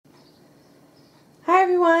Hi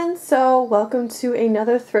everyone, so welcome to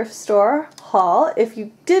another thrift store haul. If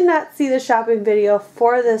you did not see the shopping video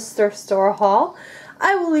for this thrift store haul,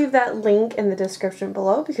 I will leave that link in the description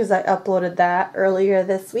below because I uploaded that earlier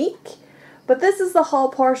this week. But this is the haul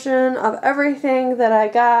portion of everything that I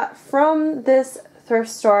got from this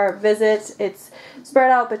thrift store visit. It's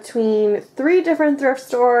spread out between 3 different thrift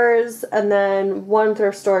stores and then one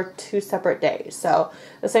thrift store 2 separate days. So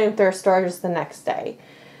the same thrift store just the next day.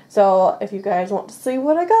 So if you guys want to see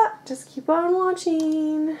what I got, just keep on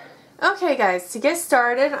watching. Okay guys, to get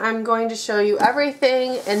started, I'm going to show you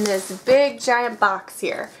everything in this big giant box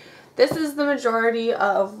here. This is the majority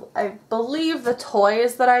of, I believe, the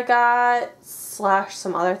toys that I got, slash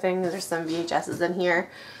some other things. There's some VHSs in here.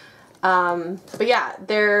 But yeah,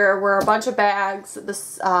 there were a bunch of bags.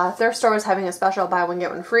 This thrift store was having a special buy one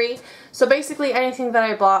get one free. So basically anything that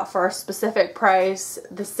I bought for a specific price,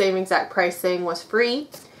 the same exact pricing was free.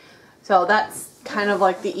 So that's kind of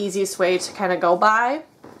like the easiest way to kind of go by.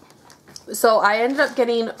 So I ended up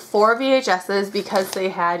getting 4 VHSs because they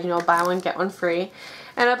had, you know, buy one get one free.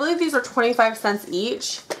 And I believe these were 25 cents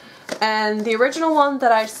each. And the original one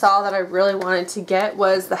that I saw that I really wanted to get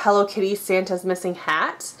was the Hello Kitty Santa's Missing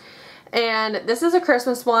Hat. And this is a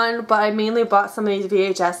Christmas one, but I mainly bought some of these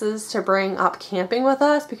VHSs to bring up camping with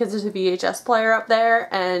us because there's a VHS player up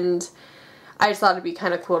there, and I just thought it'd be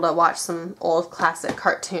kind of cool to watch some old classic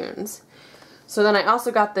cartoons. So then I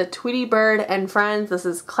also got the Tweety Bird and Friends. This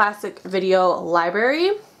is Classic Video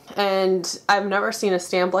Library, and I've never seen a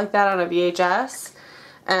stamp like that on a VHS,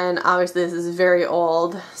 and obviously this is very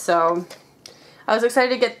old, so I was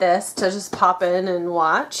excited to get this to just pop in and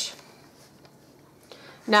watch.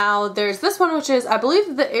 Now there's this one, which is, I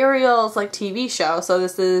believe, the Ariel's like TV show. So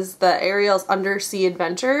this is the Ariel's Undersea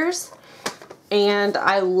Adventures, and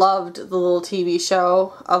I loved the little TV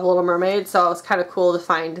show of Little Mermaid, so it was kind of cool to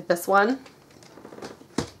find this one.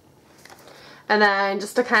 And then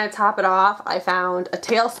just to kind of top it off, I found a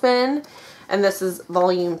Tailspin, and this is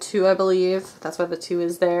volume 2, I believe. That's why the 2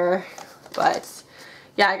 is there. But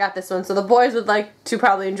yeah, I got this one. So the boys would like to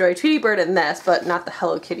probably enjoy Tweety Bird in this, but not the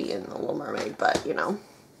Hello Kitty and the Little Mermaid. But, you know,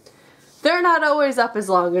 they're not always up as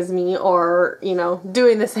long as me or, you know,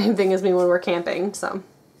 doing the same thing as me when we're camping. So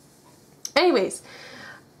anyways,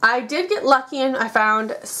 I did get lucky and I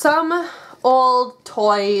found some old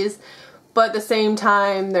toys, but at the same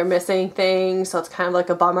time they're missing things, so it's kind of like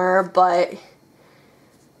a bummer, but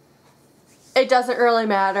it doesn't really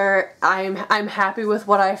matter. I'm happy with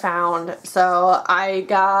what I found. So I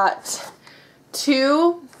got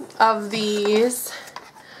 2 of these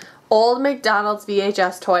old McDonald's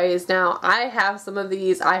VHS toys. Now I have some of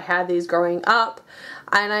these. I had these growing up,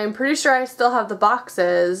 and I'm pretty sure I still have the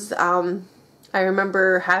boxes. I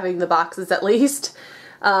remember having the boxes at least.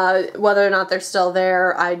 Whether or not they're still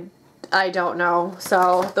there, I don't know.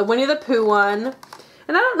 So the Winnie the Pooh one,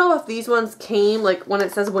 and I don't know if these ones came, like when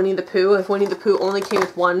it says Winnie the Pooh, if Winnie the Pooh only came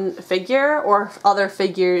with one figure or if other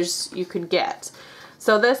figures you could get.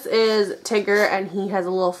 So this is Tigger, and he has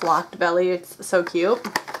a little flocked belly. It's so cute.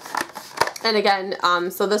 And again,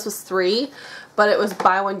 so this was 3, but it was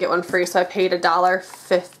buy one get one free, so I paid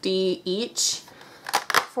 $1.50 each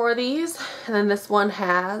for these. And then this one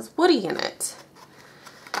has Woody in it.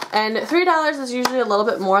 And $3 is usually a little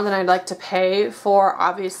bit more than I'd like to pay for,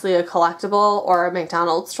 obviously, a collectible or a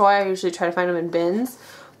McDonald's toy. I usually try to find them in bins.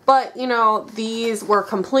 But, you know, these were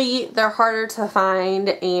complete. They're harder to find.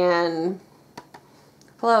 And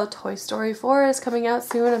hello, Toy Story 4 is coming out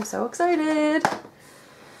soon. I'm so excited.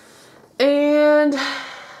 And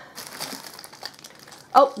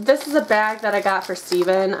oh, this is a bag that I got for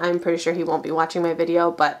Steven. I'm pretty sure he won't be watching my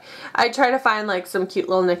video, but I try to find like some cute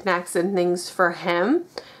little knickknacks and things for him.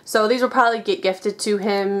 So these will probably get gifted to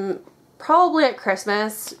him probably at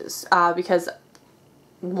Christmas, because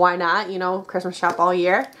why not, you know, Christmas shop all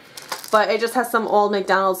year. But it just has some old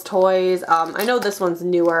McDonald's toys. I know this one's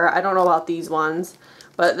newer. I don't know about these ones.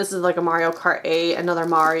 But this is like a Mario Kart 8, another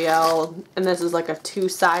Mario, and this is like a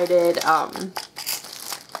 2-sided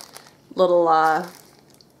little, I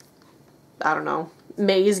don't know,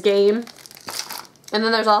 maze game. And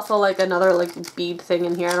then there's also like another like bead thing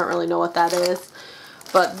in here. I don't really know what that is.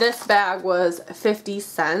 But this bag was 50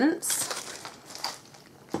 cents.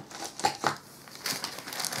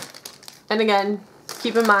 And again,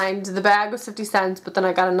 keep in mind, the bag was 50 cents, but then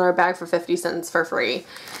I got another bag for 50 cents for free.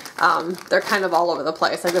 They're kind of all over the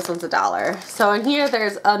place. Like this one's $1. So in here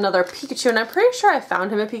there's another Pikachu, and I'm pretty sure I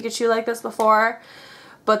found him a Pikachu like this before.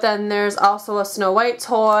 But then there's also a Snow White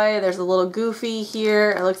toy. There's a little Goofy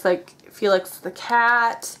here. It looks like Felix the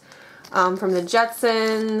cat. From the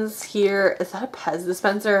Jetsons. Here, is that a Pez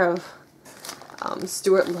dispenser of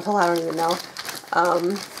Stuart Little? I don't even know.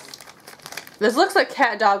 This looks like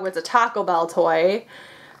Cat Dog, but it's a Taco Bell toy.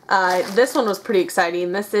 This one was pretty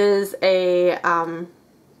exciting. This is a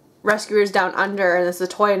Rescuers Down Under, and this is a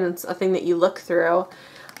toy, and it's a thing that you look through.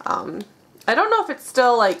 I don't know if it's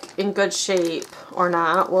still like in good shape or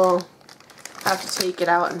not. We'll have to take it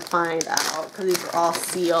out and find out, because these are all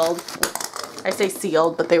sealed. I say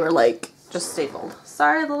sealed, but they were like just stapled.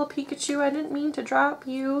 Sorry, little Pikachu, I didn't mean to drop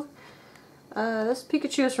you. This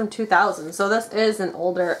Pikachu is from 2000, so this is an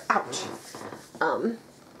older, ouch,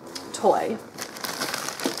 toy.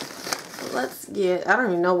 Let's get, I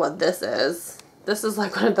don't even know what this is. This is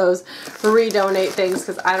like one of those redonate things,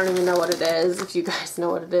 because I don't even know what it is. If you guys know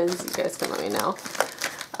what it is, you guys can let me know.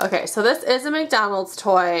 Okay, so this is a McDonald's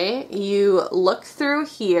toy. You look through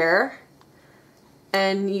here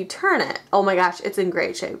and you turn it. Oh my gosh, it's in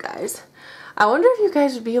great shape, guys. I wonder if you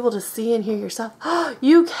guys would be able to see and hear yourself. Oh,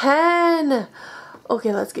 you can!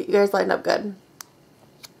 Okay, let's get you guys lined up good.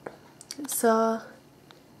 So,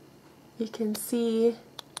 you can see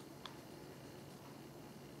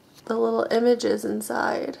the little images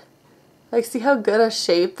inside. Like, see how good a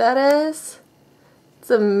shape that is?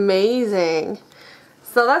 It's amazing.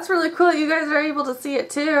 So that's really cool that you guys are able to see it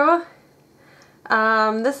too.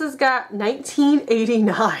 This has got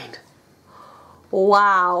 1989.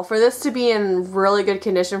 Wow, for this to be in really good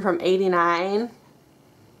condition from 89,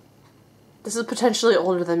 this is potentially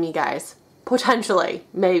older than me, guys. Potentially,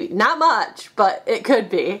 maybe. Not much, but it could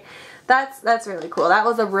be. That's really cool. That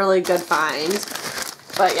was a really good find.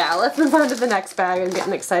 But yeah, let's move on to the next bag. I'm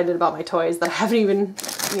getting excited about my toys that I haven't even,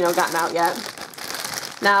 you know, gotten out yet.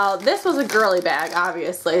 Now, this was a girly bag,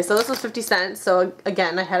 obviously. So this was 50 cents. So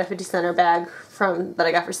again, I had a 50-center bag that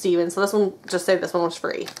I got for Steven. So this one, just say this one was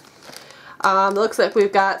free. It looks like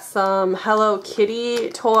we've got some Hello Kitty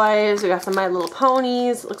toys. We got some My Little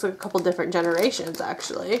Ponies. It looks like a couple different generations,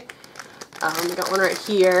 actually. We got one right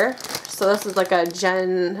here. So this is like a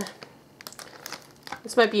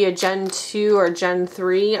this might be a Gen 2 or Gen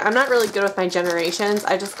 3. I'm not really good with my generations.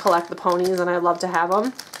 I just collect the ponies and I love to have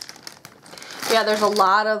them. Yeah, there's a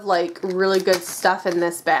lot of like really good stuff in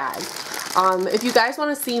this bag. If you guys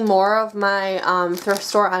want to see more of my thrift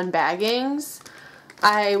store unbaggings,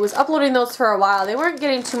 I was uploading those for a while. They weren't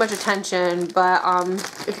getting too much attention, but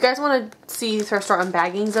if you guys want to see thrift store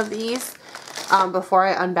unbaggings of these before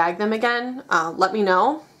I unbag them again, let me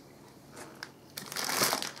know.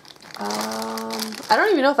 I don't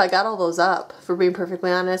even know if I got all those up, for being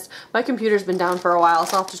perfectly honest. My computer's been down for a while,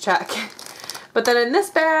 so I'll have to check. But then in this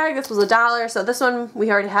bag, this was $1, so this one, we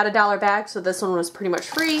already had a $1 bag, so this one was pretty much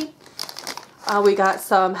free. We got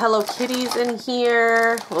some Hello Kitties in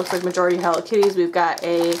here. Looks like majority Hello Kitties. We've got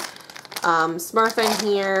a Smurf in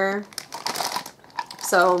here.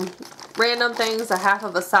 So, random things, a half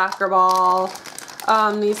of a soccer ball.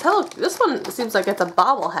 This one seems like it's a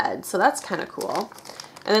bobblehead, so that's kind of cool.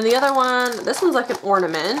 And then the other one, this one's like an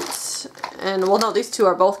ornament. And, well, no, these two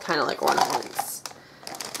are both kind of like ornaments.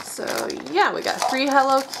 So, yeah, we got 3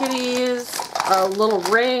 Hello Kitties, a little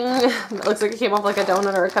ring. It looks like it came off like a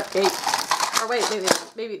donut or a cupcake. Or wait,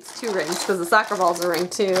 maybe it's 2 rings, because the soccer ball's a ring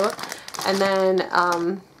too. And then,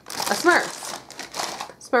 a Smurf.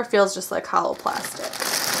 Smurf feels just like hollow plastic.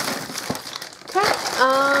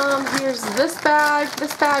 Okay, here's this bag.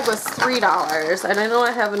 This bag was $3, and I know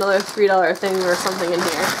I have another $3 thing or something in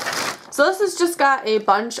here. So this has just got a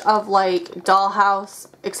bunch of like dollhouse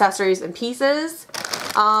accessories and pieces.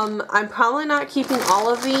 I'm probably not keeping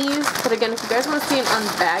all of these, but again, if you guys want to see an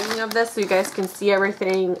unbagging of this so you guys can see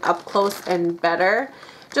everything up close and better,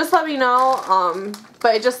 just let me know.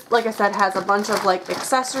 But it just, like I said, has a bunch of like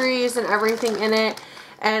accessories and everything in it.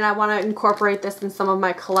 And I want to incorporate this in some of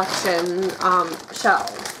my collection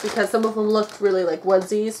shelves, because some of them looked really like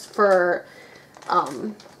woodsies for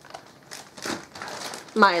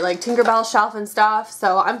my like Tinkerbell shelf and stuff.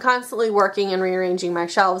 So I'm constantly working and rearranging my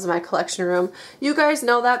shelves in my collection room. You guys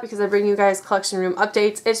know that because I bring you guys collection room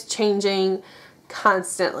updates. It's changing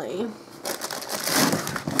constantly.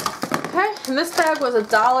 Okay, and this bag was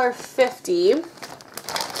 $1.50.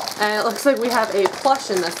 And it looks like we have a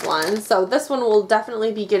plush in this one. So this one will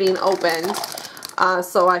definitely be getting opened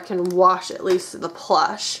so I can wash at least the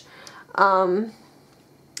plush. And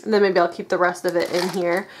then maybe I'll keep the rest of it in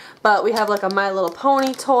here. But we have like a My Little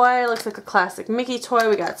Pony toy. Looks like a classic Mickey toy.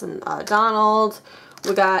 We got some Donald.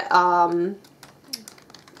 We got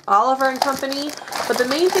Oliver and Company. But the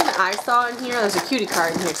main thing that I saw in here, there's a cutie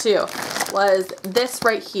card in here too, was this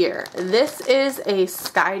right here. This is a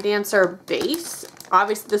Sky Dancer base.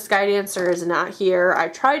 Obviously the Sky Dancer is not here. I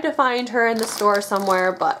tried to find her in the store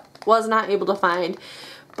somewhere, but was not able to find.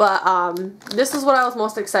 But this is what I was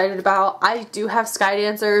most excited about. I do have Sky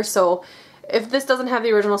Dancer, so If this doesn't have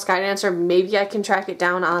the original Sky Dancer, maybe I can track it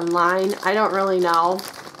down online. I don't really know.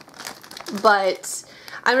 But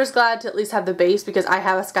I'm just glad to at least have the base because I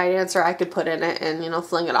have a Sky Dancer I could put in it and, you know,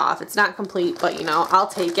 fling it off. It's not complete, but, you know, I'll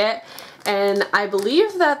take it. And I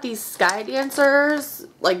believe that these Sky Dancers,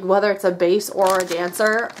 like whether it's a base or a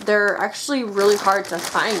dancer, they're actually really hard to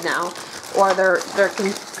find now. Or they're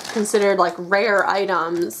considered like rare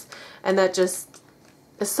items. And that just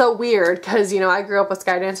is so weird because, you know, I grew up with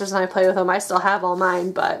Sky Dancers and I play with them. I still have all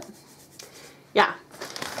mine, but yeah.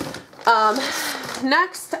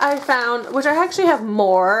 Next I found, which I actually have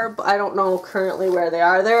more, but I don't know currently where they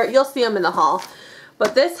are. You'll see them in the haul.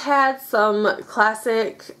 But this had some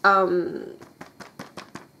classic Lion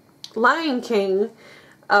King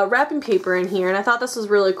wrapping paper in here, and I thought this was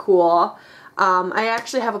really cool. I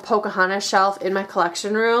actually have a Pocahontas shelf in my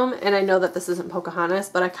collection room, and I know that this isn't Pocahontas,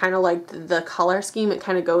 but I kind of liked the color scheme. It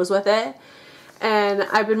kind of goes with it. And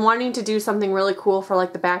I've been wanting to do something really cool for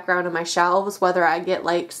like the background of my shelves, whether I get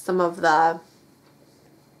like some of the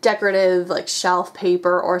decorative like shelf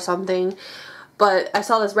paper or something. But I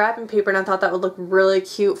saw this wrapping paper and I thought that would look really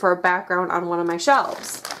cute for a background on one of my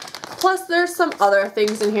shelves. Plus there's some other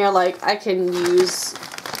things in here, like I can use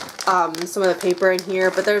some of the paper in here,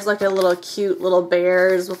 but there's like a little cute little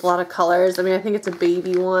bears with a lot of colors. I mean, I think it's a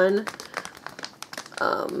baby one.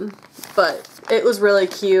 But it was really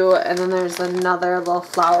cute, and then there's another little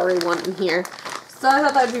flowery one in here. So I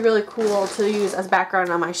thought that would be really cool to use as background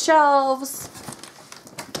on my shelves.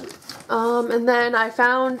 And then I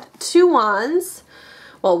found two wands.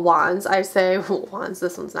 Well, wands, I say wands.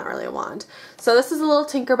 This one's not really a wand. So this is a little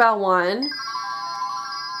Tinkerbell one.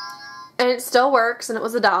 And it still works, and it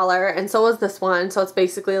was $1, and so was this one. So it's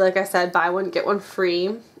basically, like I said, buy one, get one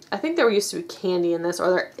free. I think there used to be candy in this,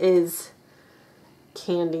 or there is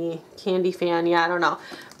candy fan. Yeah, I don't know.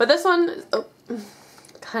 But this one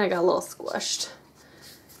kind of got a little squished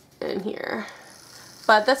in here.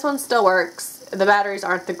 But this one still works. The batteries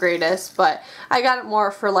aren't the greatest, but I got it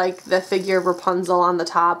more for like the figure of Rapunzel on the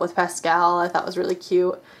top with Pascal. I thought was really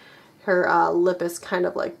cute. Her lip is kind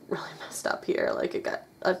of like really messed up here. Like it got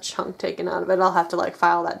a chunk taken out of it. I'll have to like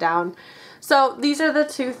file that down. So these are the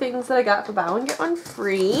two things that I got for buy one get one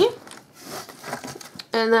free.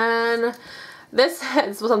 And then this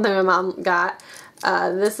is something my mom got.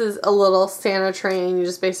 This is a little Santa train. You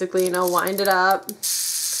just basically, you know, wind it up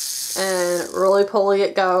and roly-poly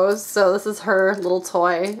it goes. So this is her little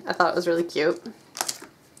toy. I thought it was really cute.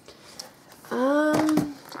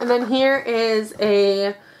 And then here is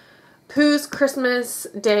a Pooh's Christmas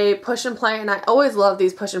Day push and play, and I always love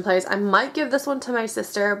these push and plays. I might give this one to my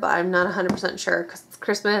sister, but I'm not 100% sure because it's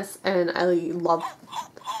Christmas and I love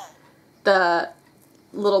the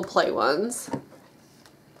little play ones.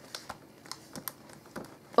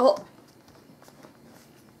 Oh.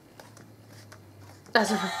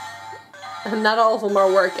 And not all of them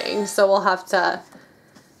are working, so we'll have to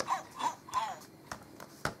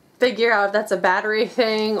figure out if that's a battery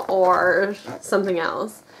thing or something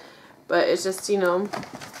else. But it's just, you know,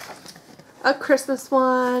 a Christmas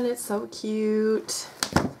one. It's so cute.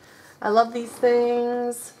 I love these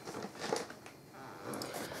things.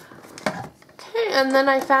 Okay, and then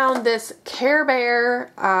I found this Care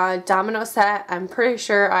Bear domino set. I'm pretty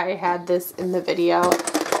sure I had this in the video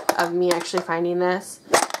of me actually finding this.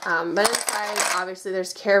 But inside, obviously,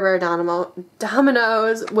 there's Care Bear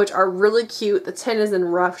dominoes, which are really cute. The tin is in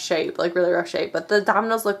rough shape, like really rough shape, but the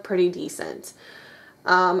dominoes look pretty decent.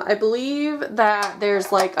 I believe that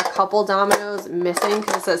there's like a couple dominoes missing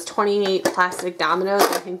because it says 28 plastic dominoes.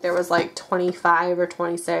 I think there was like 25 or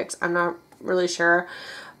 26. I'm not really sure.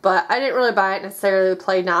 But I didn't really buy it necessarily to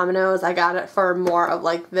play dominoes. I got it for more of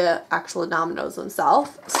like the actual dominoes themselves.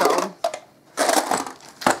 So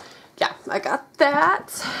yeah, I got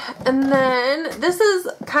that. And then this is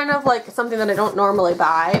kind of like something that I don't normally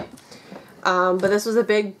buy. But this was a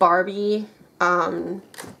big Barbie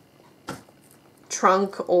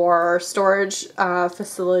trunk or storage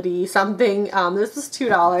facility something. This was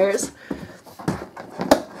 $2.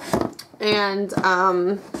 And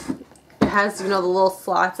it has, you know, the little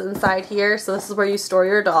slots inside here. So this is where you store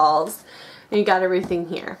your dolls. And you got everything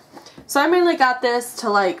here. So I mainly got this to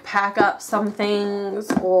like pack up some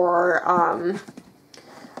things, or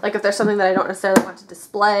like if there's something that I don't necessarily want to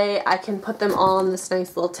display, I can put them all in this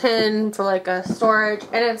nice little tin for like a storage,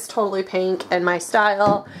 and it's totally pink and my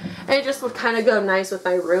style, and it just would kind of go nice with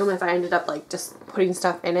my room if I ended up like just putting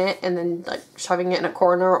stuff in it and then like shoving it in a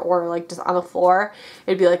corner or like just on the floor.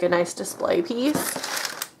 It'd be like a nice display piece.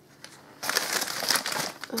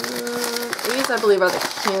 These I believe are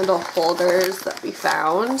the candle holders that we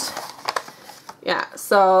found. Yeah,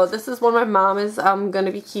 so this is one my mom is going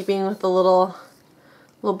to be keeping with the little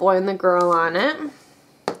boy and the girl on it.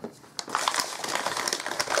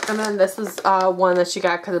 And then this is one that she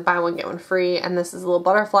got because of buy one get one free, and this is little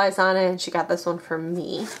butterflies on it, and she got this one for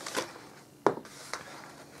me.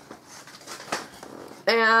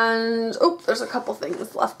 And oh, there's a couple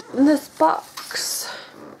things left in this box.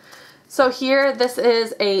 So here, this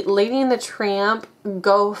is a Lady and the Tramp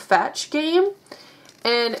Go Fetch game.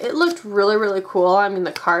 And it looked really, really cool. I mean,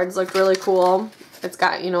 the cards looked really cool. It's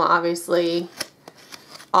got, you know, obviously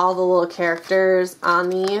all the little characters on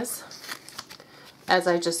these. As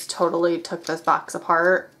I just totally took this box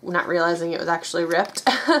apart, not realizing it was actually ripped.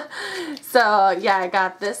 So, yeah, I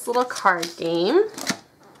got this little card game.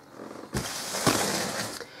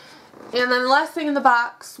 And then the last thing in the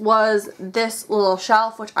box was this little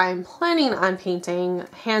shelf, which I'm planning on painting,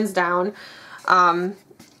 hands down.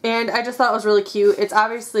 And I just thought it was really cute. It's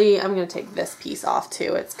obviously, I'm going to take this piece off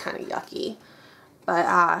too. It's kind of yucky.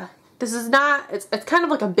 But this is not, it's kind of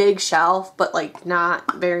like a big shelf, but like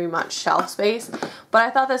not very much shelf space. But I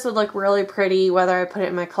thought this would look really pretty, whether I put it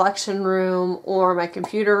in my collection room or my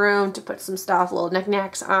computer room to put some stuff, little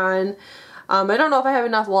knickknacks on. I don't know if I have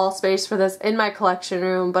enough wall space for this in my collection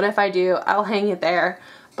room, but if I do, I'll hang it there.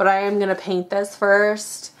 But I am going to paint this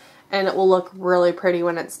first, and it will look really pretty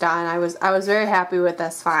when it's done. I was very happy with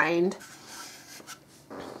this find.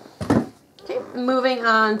 Okay, moving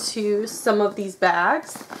on to some of these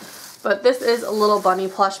bags. But this is a little bunny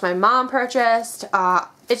plush my mom purchased.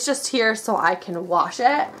 It's just here so I can wash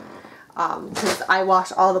it. Because I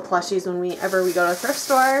wash all the plushies whenever we go to thrift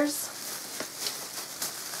stores.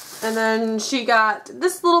 And then she got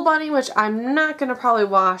this little bunny, which I'm not going to probably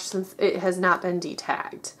wash since it has not been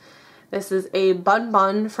de-tagged. This is a Bun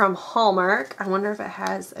Bun from Hallmark. I wonder if it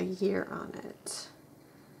has a year on it.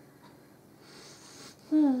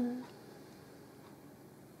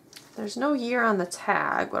 There's no year on the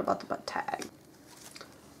tag. What about the butt tag?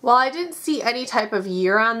 Well, I didn't see any type of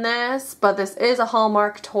year on this, but this is a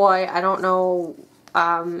Hallmark toy. I don't know.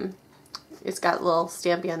 It's got a little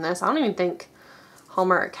stampy on this. I don't even think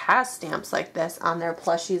Hallmark has stamps like this on their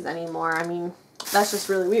plushies anymore. I mean, that's just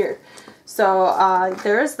really weird. So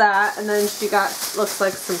there is that, and then she got, looks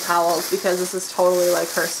like some towels, because this is totally like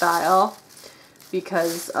her style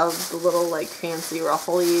because of the little like fancy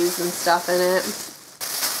rufflies and stuff in it.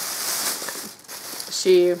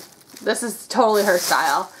 This is totally her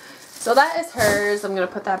style. So that is hers. I'm going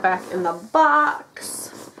to put that back in the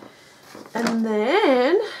box. And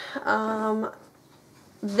then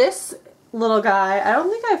this little guy, I don't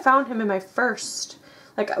think I found him in my first,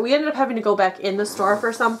 like we ended up having to go back in the store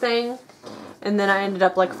for something, and then I ended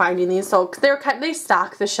up like finding these. So they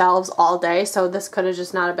stock the shelves all day, so this could have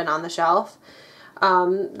just not have been on the shelf.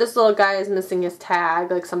 This little guy is missing his tag,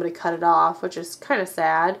 like somebody cut it off, which is kind of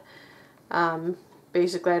sad.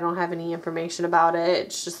 Basically I don't have any information about it.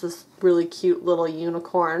 It's just this really cute little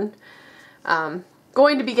unicorn.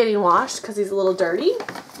 Going to be getting washed because he's a little dirty.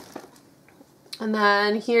 And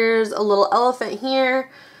then here's a little elephant here,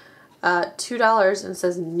 $2, and it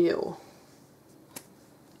says new.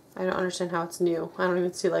 I don't understand how it's new. I don't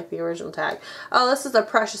even see like the original tag. Oh, this is a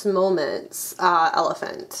Precious Moments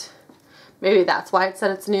elephant. Maybe that's why it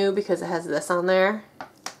said it's new, because it has this on there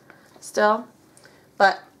still.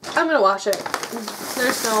 But I'm going to wash it.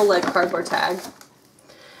 There's no like cardboard tag.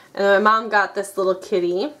 And then my mom got this little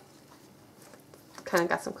kitty. Kind of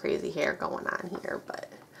got some crazy hair going on here, but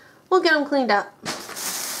we'll get them cleaned up.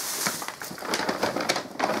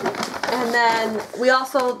 And then we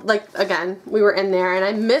also, like, again, we were in there, and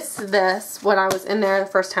I missed this when I was in there the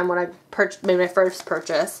first time when I made my first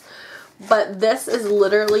purchase. But this is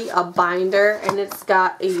literally a binder, and it's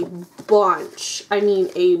got a bunch, I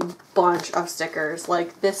mean a bunch of stickers.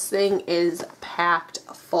 Like, this thing is packed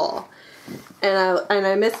full. And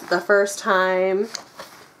I missed it the first time.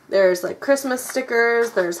 There's like Christmas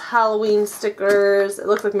stickers, there's Halloween stickers. It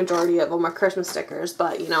looks like majority of them are Christmas stickers,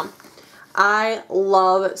 but you know, I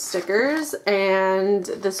love stickers, and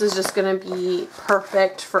this is just going to be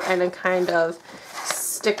perfect for any kind of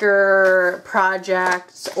sticker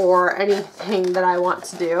project or anything that I want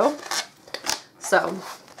to do. So,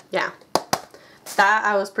 yeah. That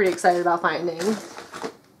I was pretty excited about finding.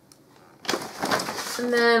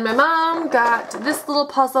 And then my mom got this little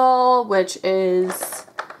puzzle, which is,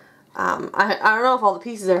 I don't know if all the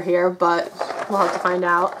pieces are here, but we'll have to find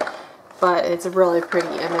out. But it's a really pretty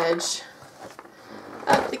image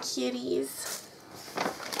of the kitties.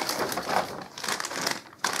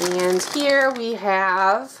 And here we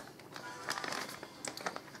have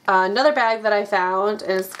another bag that I found,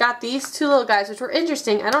 and it's got these two little guys, which were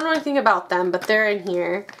interesting. I don't know anything about them, but they're in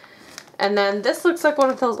here. And then this looks like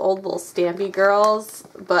one of those old little Stampy girls,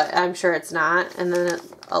 but I'm sure it's not. And then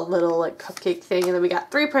a little like cupcake thing. And then we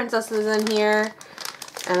got 3 princesses in here.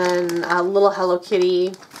 And then a little Hello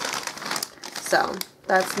Kitty. So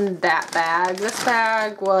that's in that bag. This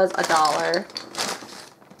bag was $1.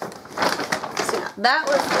 So yeah, that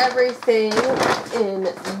was everything in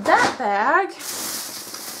that bag.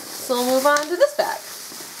 So we'll move on to this bag.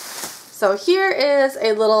 So here is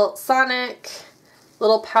a little Sonic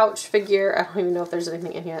little pouch figure. I don't even know if there's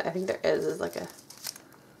anything in here. I think there is. It's like a...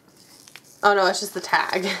 Oh no, it's just the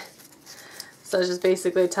tag. So it's just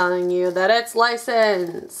basically telling you that it's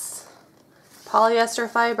licensed. Polyester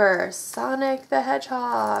fiber. Sonic the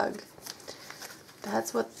Hedgehog.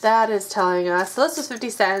 That's what that is telling us. So this was 50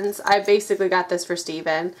 cents. I basically got this for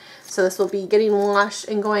Steven. So this will be getting washed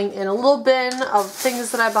and going in a little bin of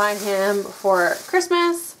things that I buy him for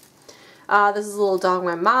Christmas. This is a little dog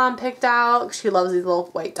my mom picked out. She loves these little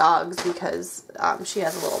white dogs because she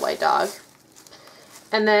has a little white dog.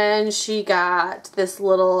 And then she got this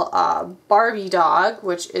little Barbie dog,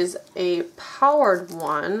 which is a powered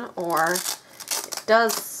one, or it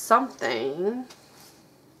does something.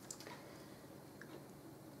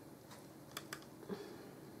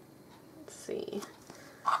 Let's see.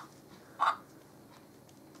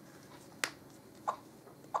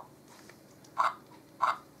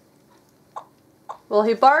 Well,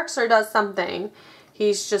 he barks or does something.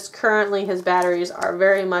 He's just currently, his batteries are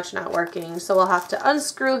very much not working. So we'll have to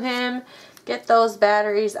unscrew him, get those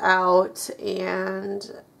batteries out. And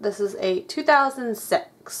this is a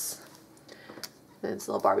 2006. There's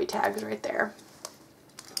little Barbie tags right there.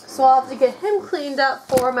 So I'll have to get him cleaned up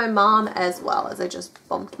for my mom as well, as I just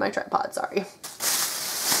bumped my tripod, sorry.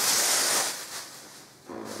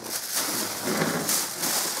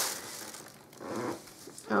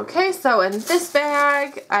 Okay, so in this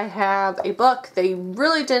bag, I have a book. They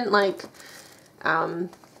really didn't like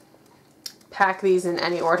pack these in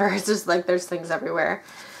any order. It's just like there's things everywhere.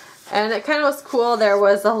 And it kind of was cool. There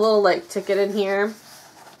was a little like ticket in here.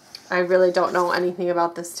 I really don't know anything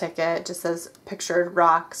about this ticket. It just says Pictured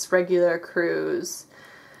Rocks, Regular Cruise.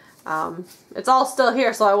 It's all still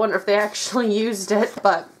here, so I wonder if they actually used it,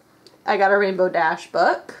 but I got a Rainbow Dash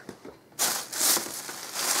book.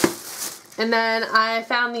 And then I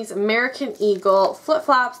found these American Eagle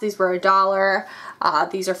flip-flops. These were $1.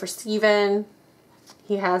 These are for Steven.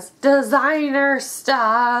 He has designer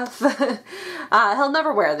stuff. He'll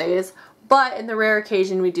never wear these, but in the rare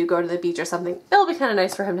occasion we do go to the beach or something, it'll be kind of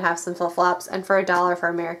nice for him to have some flip-flops. And for $1 for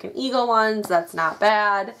American Eagle ones, that's not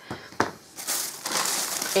bad.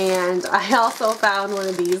 And I also found one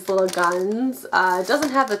of these little guns. It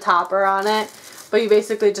doesn't have the topper on it, but you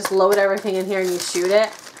basically just load everything in here and you shoot it.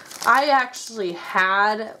 I actually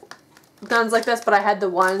had guns like this, but I had the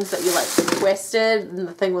ones that you like twisted and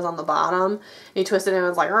the thing was on the bottom. And you twisted it and it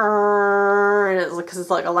was like, and it's because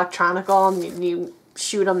it's like electronical and you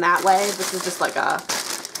shoot them that way. This is just like a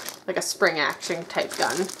spring action type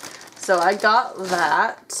gun. So I got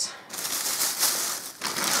that.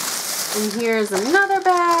 And here's another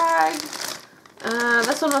bag.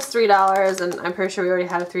 This one was $3 and I'm pretty sure we already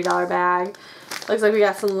had a $3 bag. Looks like we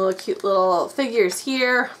got some little cute little figures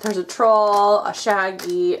here. There's a troll, a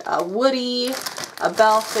Shaggy, a Woody, a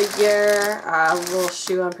Belle figure, a little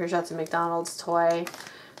shoe. I'm pretty sure that's a McDonald's toy.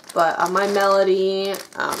 But my Melody,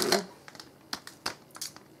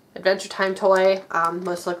 Adventure Time toy.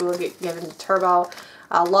 Most likely we'll get given to Turbo.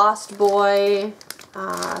 Lost Boy.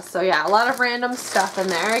 So yeah, a lot of random stuff in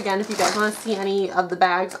there. Again, if you guys want to see any of the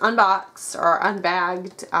bags unboxed or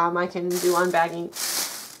unbagged, I can do unbagging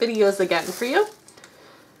videos again for you.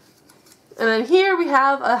 And then here we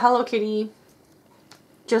have a Hello Kitty,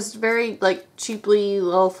 just very like cheaply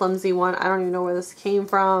little flimsy one. I don't even know where this came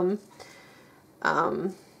from. Yeah,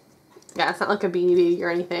 it's not like a Beanie Baby or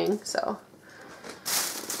anything, so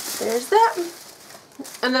there's that.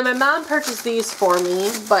 And then my mom purchased these for me,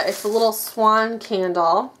 but it's a little swan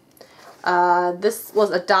candle. This was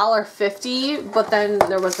 $1.50, but then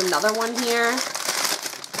there was another one here.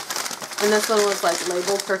 And this one was like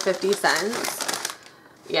labeled for 50 cents.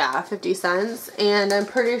 Yeah, 50 cents. And I'm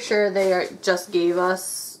pretty sure they just gave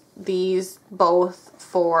us these both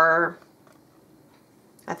for,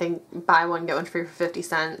 I think, buy one, get one free for 50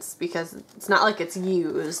 cents. Because it's not like it's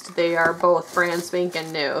used. They are both brand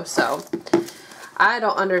spanking new. So I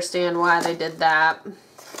don't understand why they did that.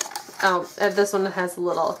 Oh, this one has a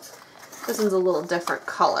little, this one's a little different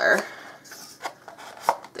color.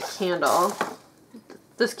 The candle.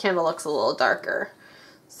 This candle looks a little darker.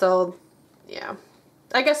 So, yeah.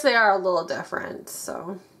 I guess they are a little different,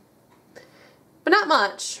 so. But not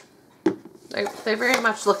much. They very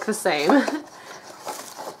much look the same.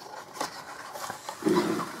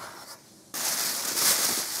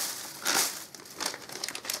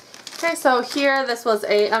 Okay, so here, this was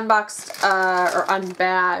a unboxed, or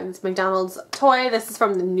unbagged McDonald's toy. This is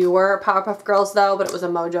from the newer Powerpuff Girls, though, but it was a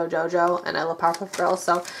Mojo Jojo, and I love Powerpuff Girls,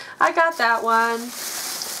 so I got that one.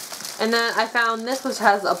 And then I found this, which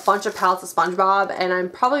has a bunch of pallets of SpongeBob, and I'm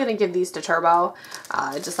probably going to give these to Turbo.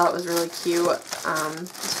 I just thought it was really cute.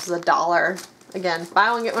 This was $1. Again, buy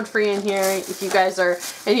one, get one free in here. If you guys are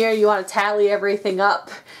in here, you want to tally everything up,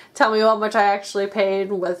 tell me how much I actually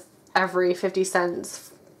paid with every 50 cents.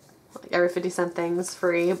 Like every 50-cent thing's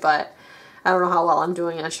free, but I don't know how well I'm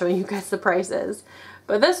doing at showing you guys the prices.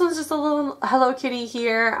 But this one's just a little Hello Kitty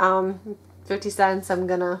here. 50 cents. I'm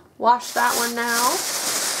gonna wash that one now.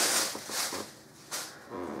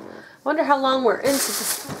 Wonder how long we're into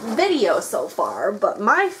this video so far, but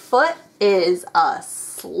my foot is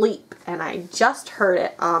asleep, and I just heard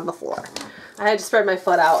it on the floor. I had to spread my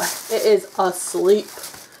foot out. It is asleep.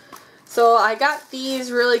 So I got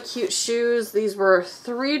these really cute shoes. These were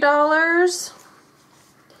 $3.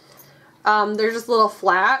 They're just little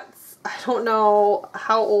flats. I don't know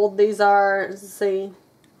how old these are. Let's see,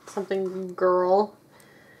 something girl.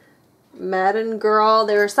 Madden girl.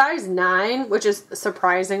 They were size 9, which is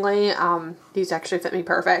surprisingly, these actually fit me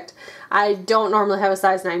perfect. I don't normally have a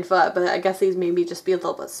size 9 foot, but I guess these maybe just be a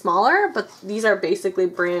little bit smaller, but these are basically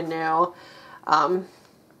brand new.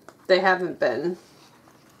 They haven't been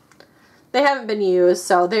used,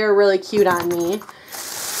 so they're really cute on me.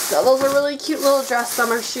 So those are really cute little dress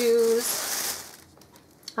summer shoes.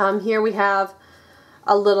 Here we have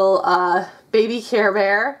a little baby Care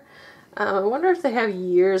Bear. I wonder if they have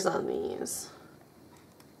years on these.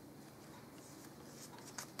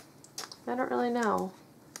 I don't really know.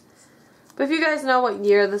 But if you guys know what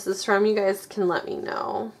year this is from, you guys can let me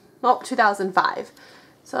know. Oh, 2005.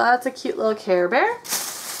 So that's a cute little Care Bear.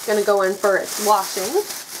 Gonna go in for its washing.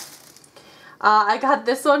 I got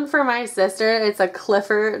this one for my sister. It's a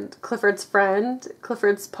Clifford's friend,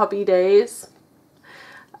 Clifford's Puppy Days.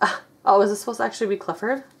 Oh, is this supposed to actually be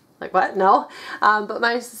Clifford? Like what? No. But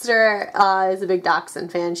my sister is a big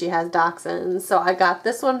Dachshund fan. She has Dachshunds. So I got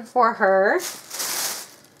this one for her.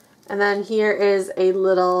 And then here is a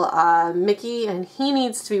little Mickey, and he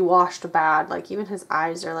needs to be washed bad. Like even his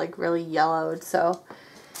eyes are like really yellowed. So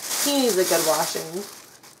he needs a good washing.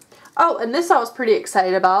 Oh, and this I was pretty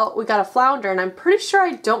excited about. We got a flounder, and I'm pretty sure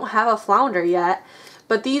I don't have a flounder yet.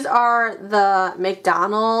 But these are the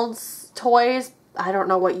McDonald's toys. I don't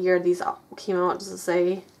know what year these came out. Does it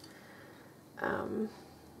say?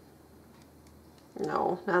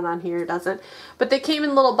 No, not on here. It doesn't. But they came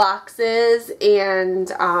in little boxes, and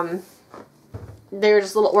they were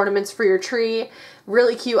just little ornaments for your tree.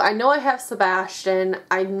 Really cute. I know I have Sebastian.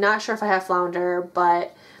 I'm not sure if I have Flounder,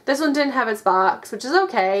 but this one didn't have its box, which is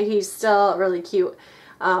okay. He's still really cute,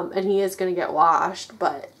 and he is going to get washed.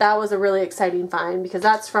 But that was a really exciting find because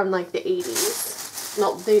that's from like the 80s.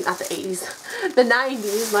 No, not the 80s. The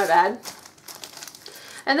 90s, my bad.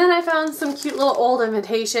 And then I found some cute little old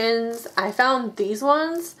invitations. I found these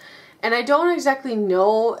ones, and I don't exactly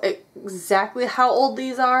know exactly how old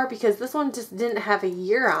these are because this one just didn't have a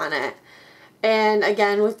year on it. And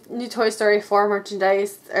again, with new Toy Story 4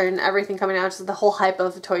 merchandise and everything coming out, just the whole hype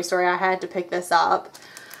of Toy Story, I had to pick this up.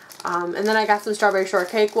 And then I got some strawberry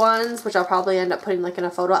shortcake ones, which I'll probably end up putting like in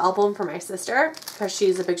a photo album for my sister because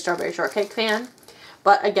she's a big strawberry shortcake fan.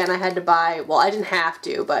 But again, I had to buy, well, I didn't have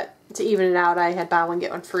to, but to even it out, I had buy one,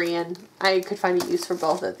 get one free, and I could find a use for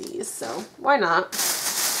both of these, so why not?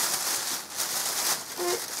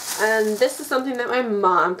 And this is something that my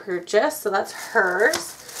mom purchased, so that's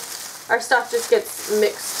hers. Our stuff just gets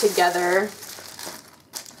mixed together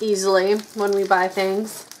easily when we buy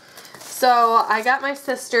things. So I got my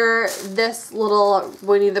sister this little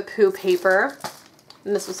Winnie the Pooh paper,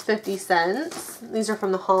 and this was 50 cents. These are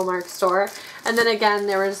from the Hallmark store. And then again,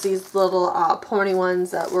 there was these little pony ones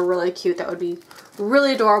that were really cute that would be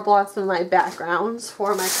really adorable on some of my backgrounds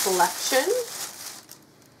for my collection.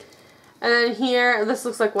 And then here, this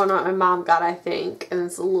looks like one that my mom got, I think. And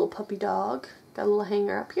it's a little puppy dog. Got a little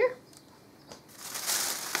hanger up here.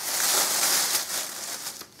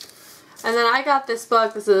 And then I got this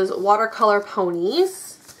book. This is Watercolor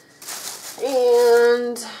Ponies.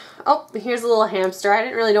 And oh, here's a little hamster. I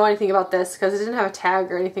didn't really know anything about this because it didn't have a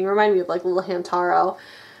tag or anything. It reminded me of like little Hamtaro.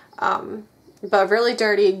 But really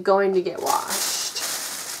dirty, going to get washed.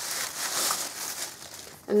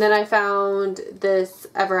 And then I found this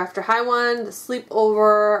Ever After High one, the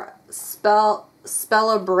Sleepover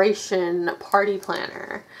Spellabration Party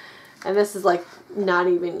Planner. And this is like not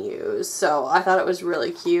even used, so I thought it was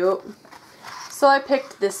really cute. So I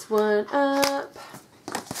picked this one up.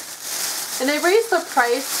 And they raised the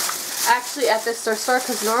price actually at this store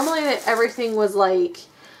because normally everything was like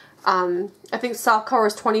I think softcover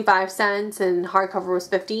was 25 cents and hardcover was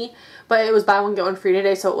 50, but it was buy one get one free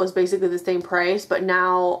today, so it was basically the same price. But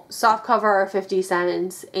now softcover are 50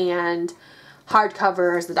 cents and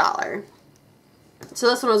hardcover is $1. So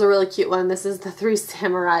this one was a really cute one. This is the 3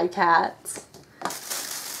 samurai cats.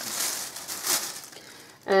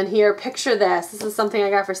 And here, picture this. This is something I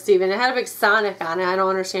got for Steven. It had a big Sonic on it. I don't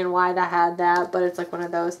understand why that had that, but it's like one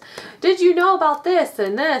of those, did you know about this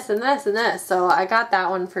and this and this and this? So I got that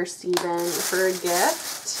one for Steven for a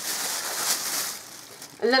gift.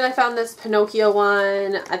 And then I found this Pinocchio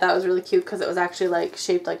one. I thought it was really cute because it was actually like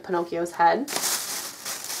shaped like Pinocchio's head.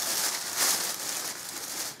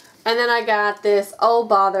 And then I got this, oh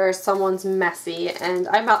bother, someone's messy. And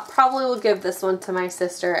I probably will give this one to my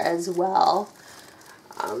sister as well.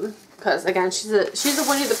 Because again, she's a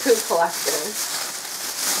Winnie the Pooh collector.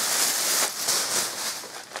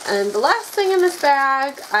 And the last thing in this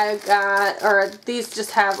bag I got, or these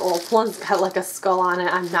just have, well, one's got like a skull on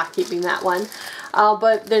it. I'm not keeping that one.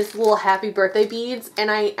 But there's little happy birthday beads,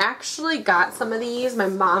 and I actually got some of these. My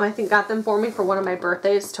mom, I think, got them for me for one of my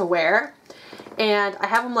birthdays to wear. And I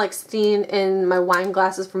have them like seen in my wine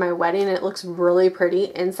glasses for my wedding, and it looks really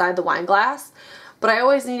pretty inside the wine glass. But I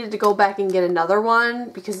always needed to go back and get another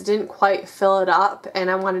one because it didn't quite fill it up,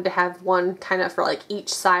 and I wanted to have one kind of for like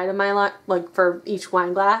each side of my, like for each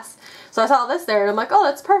wine glass. So I saw this there and I'm like, oh,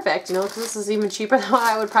 that's perfect, you know, because this is even cheaper than what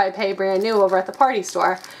I would probably pay brand new over at the party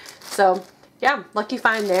store. So yeah, lucky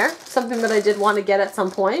find there. Something that I did want to get at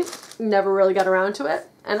some point. Never really got around to it,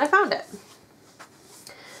 and I found it.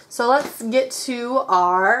 So let's get to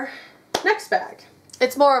our next bag.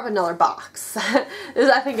 It's more of another box. This,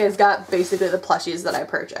 I think, has got basically the plushies that I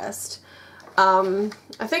purchased. I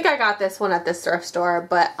think I got this one at this thrift store,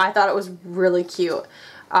 but I thought it was really cute.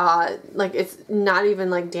 Like, it's not even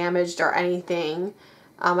like damaged or anything.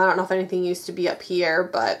 I don't know if anything used to be up here,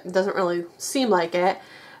 but it doesn't really seem like it.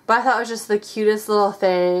 But I thought it was just the cutest little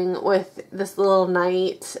thing with this little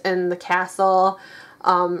knight and the castle.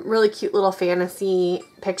 Really cute little fantasy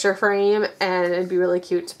picture frame, and it'd be really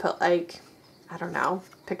cute to put like, I don't know,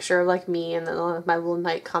 picture of like me and then my little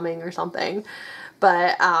knight coming or something.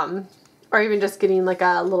 But, or even just getting like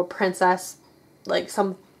a little princess, like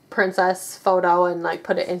some princess photo and like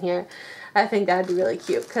put it in here. I think that'd be really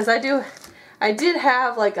cute. Because I did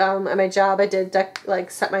have like, at my job, I did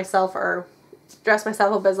like set myself or dress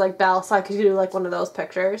myself up as like Belle, so I could do like one of those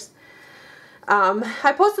pictures.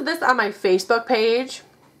 I posted this on my Facebook page,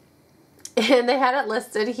 and they had it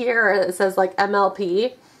listed here. It says like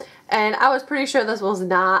MLP. And I was pretty sure this was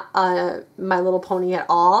not My Little Pony at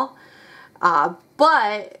all.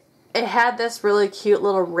 But it had this really cute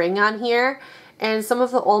little ring on here. And some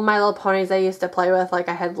of the old My Little Ponies I used to play with, like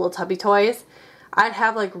I had little tubby toys, I'd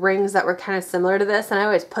have like rings that were kind of similar to this, and I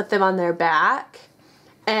always put them on their back.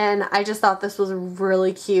 And I just thought this was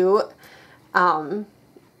really cute.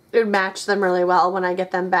 It would match them really well when I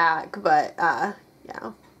get them back. But,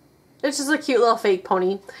 yeah. It's just a cute little fake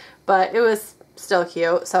pony. But it was still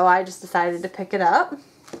cute, so I just decided to pick it up.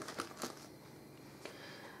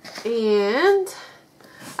 And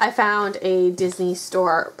I found a Disney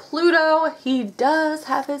Store Pluto. He does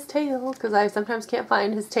have his tail, because I sometimes can't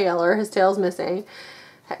find his tail, or his tail's missing.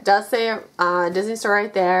 It does say Disney Store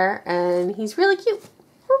right there, and he's really cute.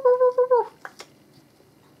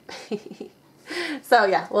 So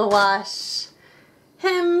yeah, we'll wash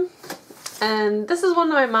him. And this is one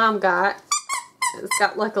that my mom got. It's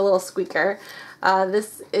got like a little squeaker.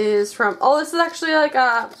 This is from, oh, this is actually like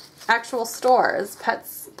a actual stores,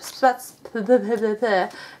 PetSmart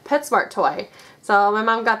toy. So my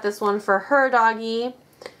mom got this one for her doggy,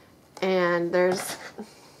 and there's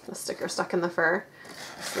a sticker stuck in the fur.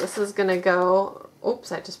 So this is gonna go,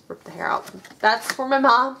 oops, I just ripped the hair out. That's for my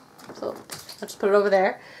mom, so I'll just put it over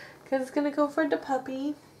there, because it's gonna go for the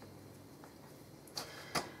puppy.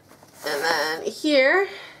 And then here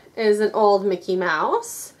is an old Mickey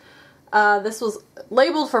Mouse. This was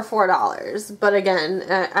labeled for $4, but again,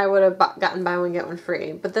 I would have gotten buy one get one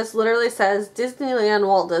free. But this literally says Disneyland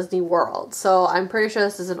Walt Disney World, so I'm pretty sure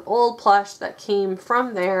this is an old plush that came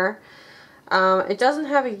from there. It doesn't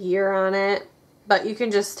have a year on it, but you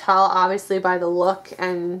can just tell obviously by the look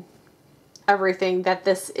and everything that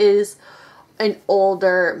this is an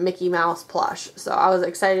older Mickey Mouse plush. So I was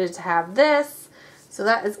excited to have this. So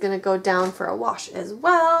that is going to go down for a wash as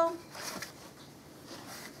well.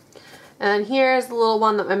 And here's the little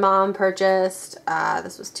one that my mom purchased.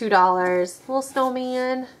 This was $2. Little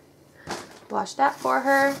snowman. Wash that for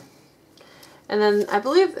her. And then I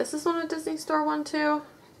believe, is this one a Disney Store one too?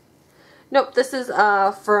 Nope, this is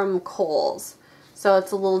from Kohl's. So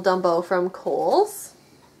it's a little Dumbo from Kohl's.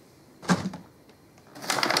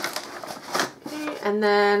 And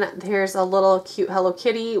then here's a little cute Hello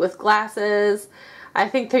Kitty with glasses. I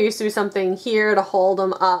think there used to be something here to hold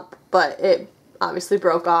them up, but it obviously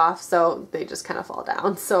broke off, so they just kind of fall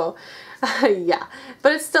down. So yeah,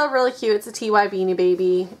 but it's still really cute. It's a T.Y. Beanie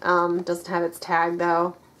Baby. Doesn't have its tag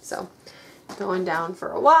though. So going down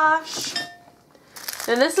for a wash.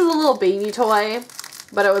 And this is a little baby toy,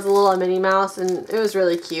 but it was a little Minnie Mouse and it was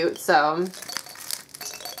really cute. So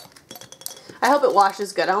I hope it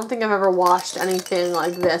washes good. I don't think I've ever washed anything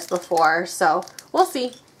like this before, so we'll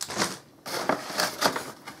see.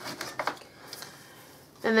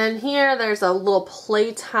 And then here there's a little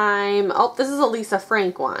playtime. Oh, this is a Lisa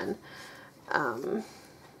Frank one.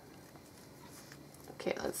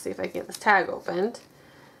 Okay, let's see if I can get this tag opened.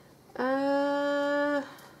 I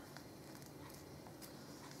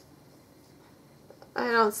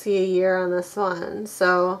don't see a year on this one.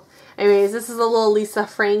 So anyways, this is a little Lisa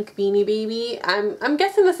Frank Beanie Baby. I'm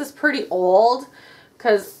guessing this is pretty old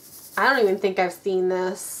because I don't even think I've seen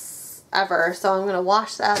this ever. So I'm going to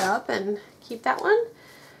wash that up and keep that one.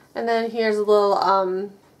 And then here's a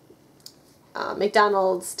little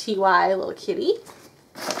McDonald's T.Y. little kitty.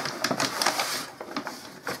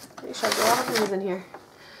 Make sure I get a lot of things in here.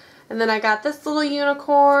 And then I got this little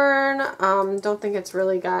unicorn. Don't think it's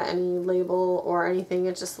really got any label or anything.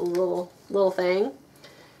 It's just a little thing.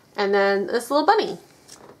 And then this little bunny.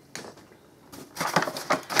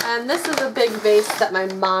 And this is a big vase that my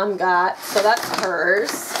mom got, so that's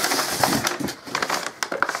hers.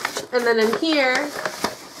 And then in here,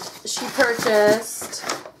 she purchased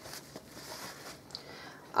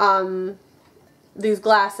these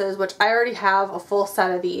glasses, which I already have a full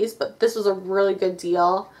set of these, but this was a really good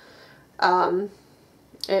deal.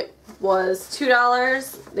 It was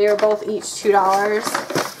 $2. They were both each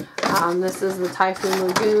 $2. This is the Typhoon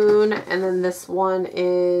Lagoon, and then this one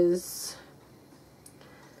is,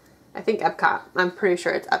 I think, Epcot. I'm pretty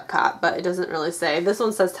sure it's Epcot, but it doesn't really say. This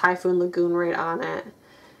one says Typhoon Lagoon right on it.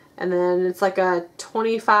 And then it's like a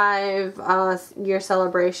 25-year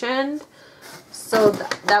celebration. So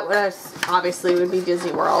that would obviously would be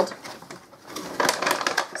Disney World.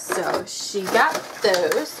 So she got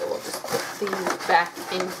those. So we'll just put these back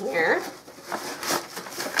in here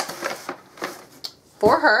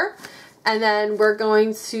for her. And then we're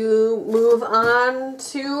going to move on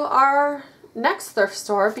to our next thrift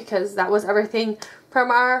store because that was everything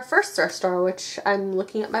from our first thrift store, which I'm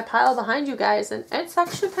looking at my pile behind you guys, and it's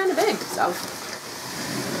actually kind of big, so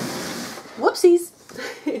whoopsies.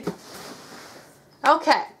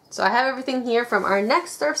 Okay, so I have everything here from our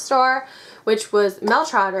next thrift store, which was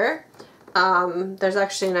Meltrotter. There's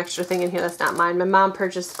actually an extra thing in here that's not mine. My mom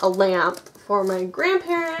purchased a lamp for my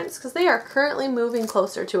grandparents because they are currently moving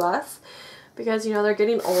closer to us because, you know, they're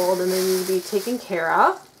getting old and they need to be taken care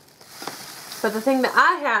of. But the thing that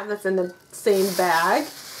I have that's in the same bag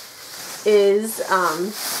is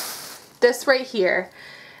this right here.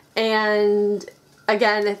 And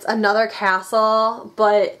again, it's another castle,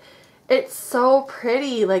 but it's so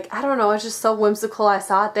pretty. Like, I don't know, it's just so whimsical. I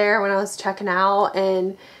saw it there when I was checking out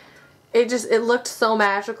and it looked so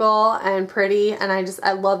magical and pretty, and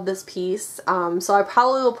I love this piece. So I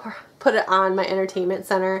probably will put it on my entertainment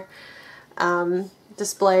center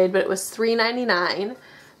displayed, but it was $3.99.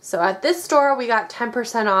 So at this store we got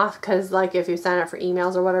 10% off because, like, if you sign up for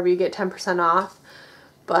emails or whatever, you get 10% off.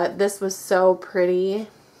 But this was so pretty.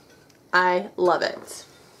 I love it.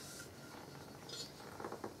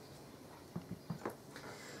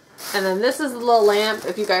 And then this is the little lamp,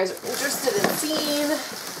 if you guys are interested in seeing,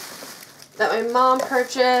 that my mom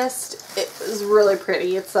purchased. It was really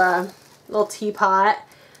pretty. It's a little teapot.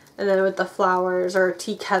 And then with the flowers, or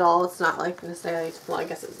tea kettle, it's not like necessarily, well, I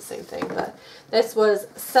guess it's the same thing, but this was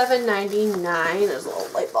 $7.99. There's a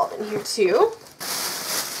little light bulb in here too.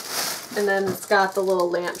 And then it's got the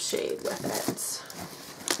little lampshade with it.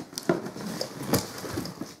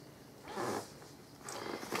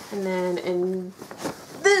 And then in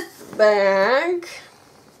this bag,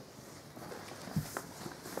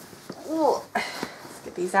 oh, let's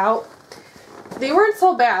get these out. They weren't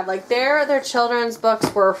so bad. Like, their children's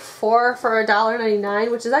books were 4 for $1.99,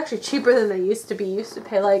 which is actually cheaper than they used to be. You used to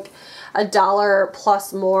pay like $1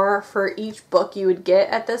 plus more for each book you would get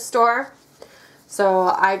at this store. So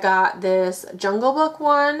I got this Jungle Book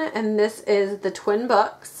one, and this is the twin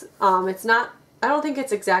books. It's not, I don't think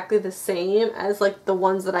it's exactly the same as like the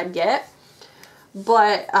ones that I get,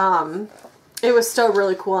 but it was still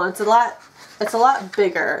really cool, and it's a lot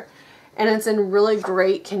bigger, and it's in really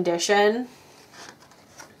great condition.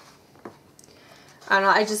 I don't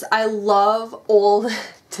know, I love old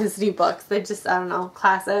Disney books. They just, I don't know,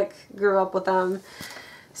 classic. Grew up with them.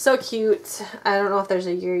 So cute. I don't know if there's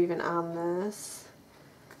a year even on this.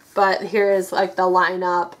 But here is like the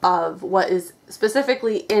lineup of what is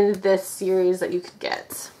specifically in this series that you could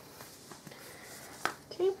get.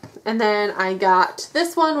 Okay, and then I got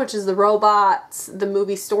this one, which is the Robots, the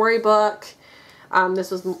movie storybook.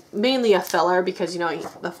 This was mainly a filler because, you know,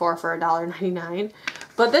 the 4 for $1.99.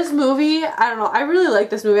 But this movie, I don't know, I really like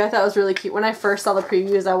this movie. I thought it was really cute. When I first saw the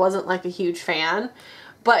previews, I wasn't like a huge fan.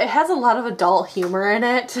 But it has a lot of adult humor in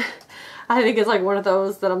it. I think it's like one of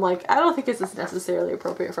those that I'm like, I don't think this is necessarily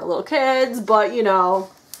appropriate for little kids, but you know,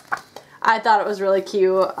 I thought it was really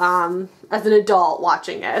cute as an adult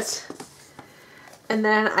watching it. And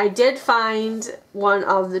then I did find one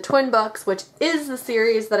of the twin books, which is the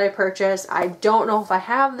series that I purchased. I don't know if I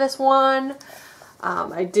have this one.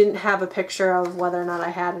 I didn't have a picture of whether or not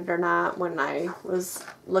I had it or not when I was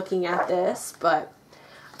looking at this, but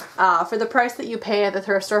for the price that you pay at the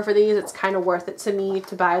thrift store for these, it's kind of worth it to me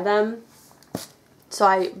to buy them. So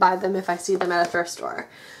I buy them if I see them at a thrift store.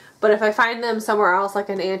 But if I find them somewhere else, like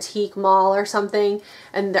an antique mall or something,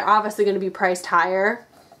 and they're obviously going to be priced higher,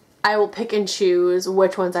 I will pick and choose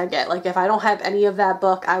which ones I get. Like if I don't have any of that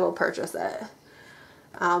book, I will purchase it.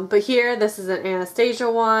 But here, this is an Anastasia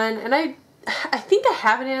one, and I think I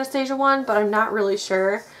have an Anastasia one, but I'm not really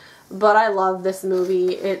sure. But I love this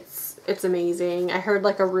movie. It's amazing. I heard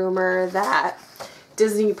like a rumor that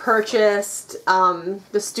Disney purchased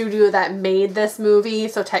the studio that made this movie,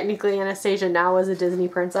 so technically Anastasia now is a Disney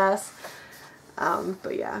princess.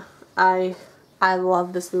 But yeah, I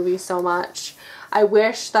love this movie so much. I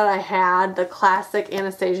wish that I had the classic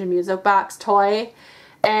Anastasia music box toy,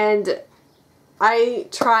 and I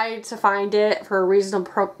tried to find it for a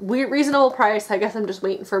reasonable price. I guess I'm just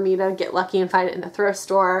waiting for me to get lucky and find it in the thrift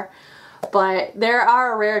store. But there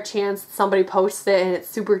are a rare chance somebody posts it and it's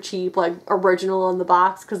super cheap, like original in the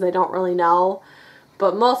box, because they don't really know.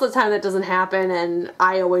 But most of the time that doesn't happen, and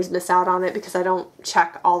I always miss out on it because I don't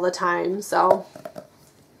check all the time. So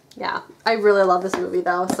yeah, I really love this movie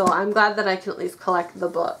though, so I'm glad that I can at least collect the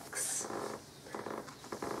books.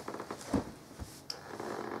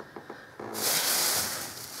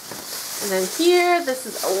 And then here, this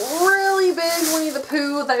is a really big Winnie the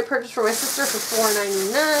Pooh that I purchased for my sister for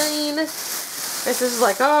 $4.99. This is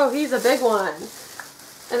like, oh, he's a big one.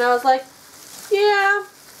 And I was like, yeah,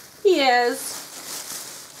 he is.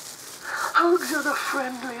 Hugs are the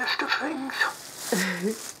friendliest of things.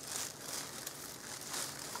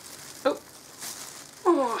 Oh.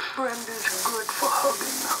 Oh, a friend is good for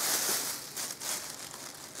hugging.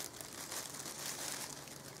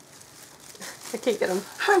 I can't get him.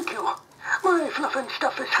 Thank you. My fluffing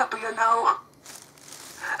stuff is happier now.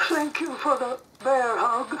 Thank you for the bear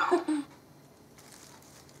hug.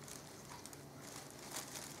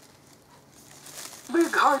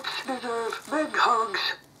 Big hearts deserve big hugs.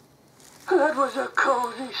 That was a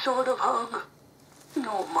cozy sort of hug.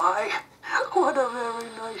 Oh my, what a very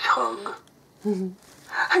nice hug.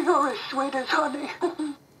 You're as sweet as honey.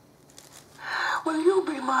 Will you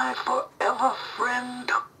be my forever friend?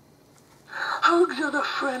 Hugs are the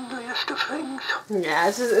friendliest of things. Yeah,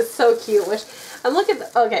 it's so cute. Which I'm looking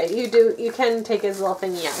at. Okay, you can take his little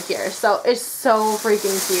thingy out here. So it's so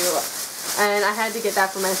freaking cute, and I had to get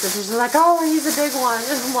that for my sister. She's like, oh, he's a big one,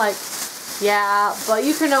 and I'm like, yeah, but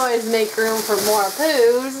you can always make room for more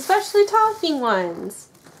Poohs, especially talking ones.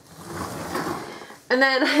 And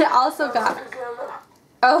then I also got.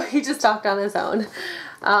 Oh, he just talked on his own.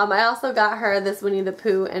 I also got her this Winnie the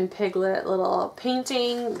Pooh and Piglet little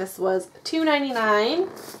painting. This was $2.99.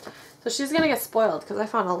 So she's going to get spoiled because I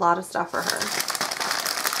found a lot of stuff for her.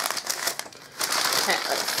 Okay,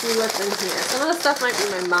 let's see what's in here. Some of the stuff might be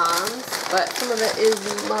my mom's, but some of it is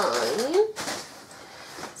mine.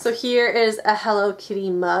 So here is a Hello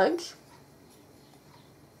Kitty mug.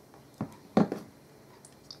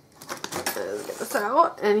 Let's get this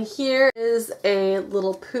out. And here is a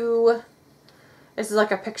little Pooh. This is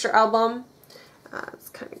like a picture album. It's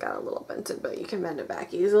kind of got a little bented, but you can bend it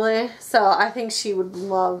back easily. So I think she would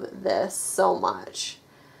love this so much.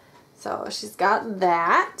 So she's got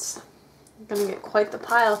that. I'm going to get quite the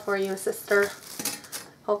pile for you, sister.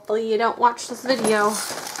 Hopefully you don't watch this video.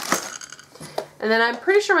 And then I'm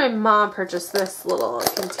pretty sure my mom purchased this little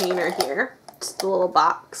container here. Just the little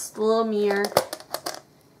box, the little mirror.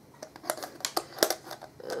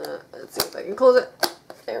 Let's see if I can close it.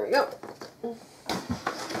 There we go.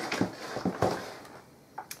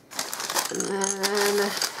 And then,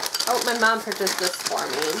 oh, my mom purchased this for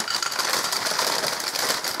me.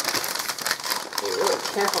 Be really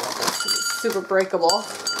careful with this because it's super breakable.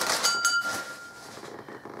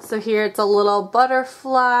 So here it's a little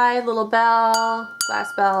butterfly, little bell,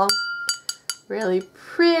 glass bell. Really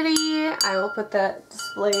pretty. I will put that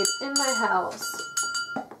displayed in my house.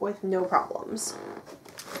 with no problems.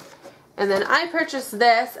 And then I purchased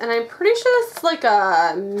this, and I'm pretty sure it's like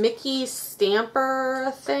a Mickey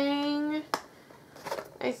stamper thing,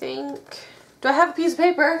 I think. Do I have a piece of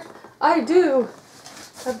paper? I do.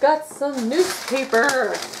 I've got some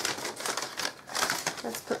newspaper.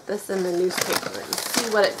 Let's put this in the newspaper and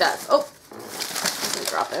see what it does. Oh, I'm gonna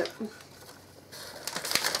drop it.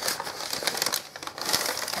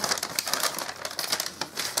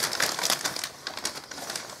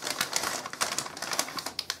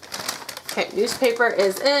 Okay, newspaper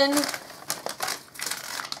is in.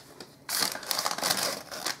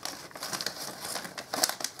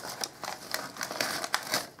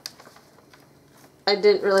 I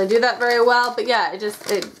didn't really do that very well, but yeah, it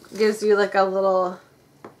gives you like a little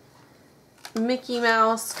Mickey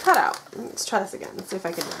Mouse cutout. Let's try this again. Let's see if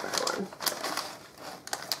I can do a better one.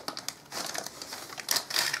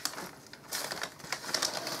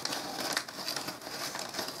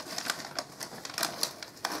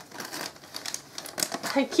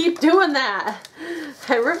 I keep doing that.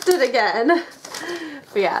 I ripped it again.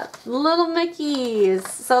 But yeah, little Mickeys.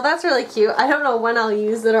 So that's really cute. I don't know when I'll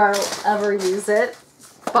use it or I'll ever use it,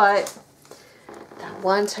 but that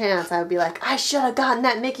one chance I would be like, I should have gotten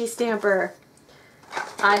that Mickey stamper.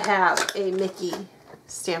 I have a Mickey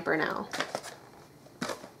stamper now.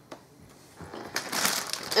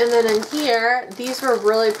 And then in here, these were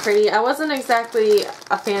really pretty. I wasn't exactly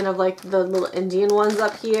a fan of like the little Indian ones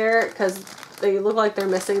up here because they look like they're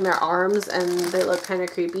missing their arms and they look kind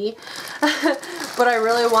of creepy. But I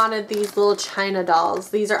really wanted these little China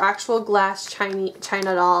dolls. These are actual glass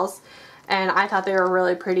China dolls. And I thought they were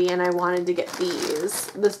really pretty and I wanted to get these.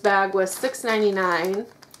 This bag was $6.99.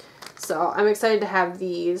 So I'm excited to have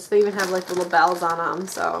these. They even have like little bells on them.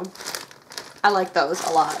 So I like those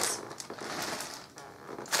a lot.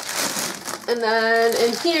 And then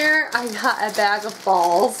in here I got a bag of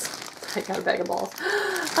balls. I got a bag of balls.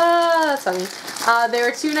 That's funny. They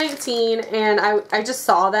were $2.19 and I just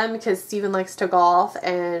saw them because Steven likes to golf,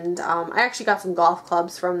 and I actually got some golf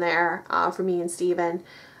clubs from there for me and Steven,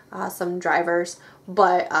 some drivers,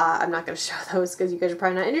 but I'm not going to show those because you guys are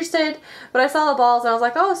probably not interested. But I saw the balls and I was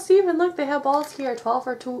like, oh Steven, look, they have balls here, 12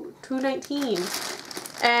 for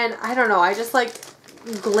 $2.19. And I don't know, I just like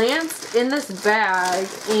glanced in this bag,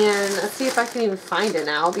 and let's see if I can even find it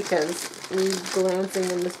now because me glancing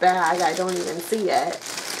in this bag I don't even see it.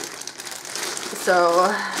 So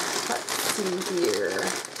let's see here.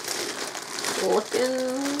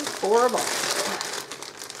 Looking for a ball.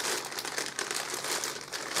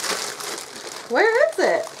 Where is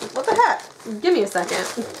it? What the heck? Give me a second.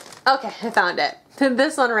 Okay, I found it.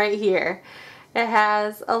 This one right here. It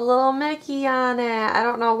has a little Mickey on it. I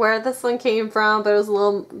don't know where this one came from, but it was a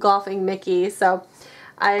little golfing Mickey. So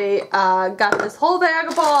I got this whole bag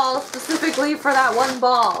of balls specifically for that one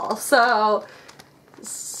ball. So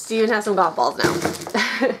Steven has some golf balls now.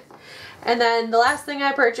 And then the last thing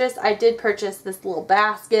I purchased, I did purchase this little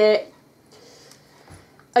basket.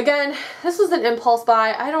 Again, this was an impulse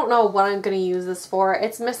buy. I don't know what I'm going to use this for.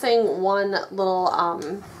 It's missing one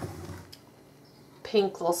little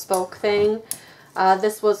pink little spoke thing.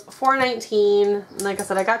 This was $4.19. Like I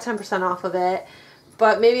said, I got 10% off of it.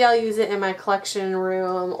 But maybe I'll use it in my collection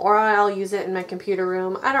room, or I'll use it in my computer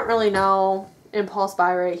room. I don't really know. Impulse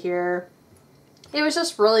buy right here. It was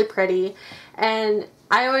just really pretty. And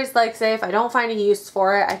I always like say if I don't find a use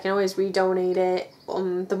for it, I can always redonate it.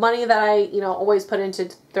 The money that I, always put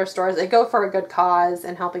into their stores, they go for a good cause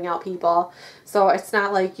and helping out people. So it's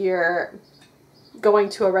not like you're going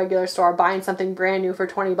to a regular store, buying something brand new for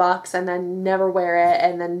 20 bucks and then never wear it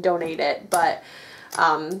and then donate it. But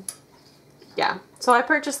yeah, so I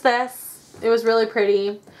purchased this. It was really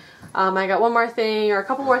pretty. I got one more thing, or a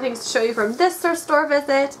couple more things to show you from this thrift store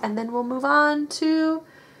visit, and then we'll move on to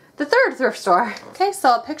the third thrift store. Okay,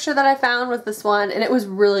 so a picture that I found was this one, and it was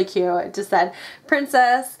really cute. It just said,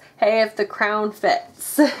 Princess, hey if the crown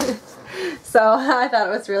fits. So I thought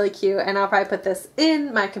it was really cute, and I'll probably put this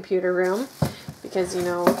in my computer room because,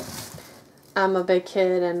 I'm a big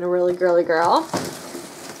kid and a really girly girl.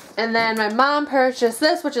 And then my mom purchased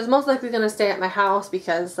this, which is most likely going to stay at my house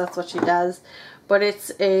because that's what she does. But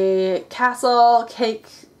it's a castle cake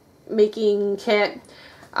making kit.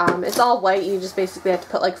 It's all white. You just basically have to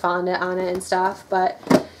put like fondant on it and stuff. But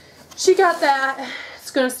she got that.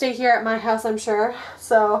 It's going to stay here at my house, I'm sure.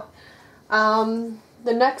 So the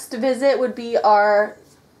next visit would be our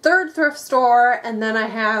third thrift store. And then I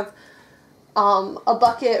have a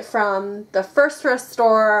bucket from the first thrift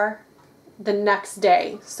store the next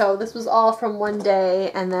day. So this was all from one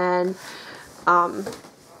day, and then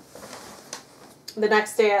the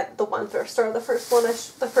next day at the one thrift store, the first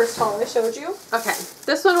haul I showed you. Okay,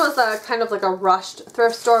 this one was a kind of like a rushed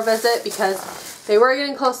thrift store visit because they were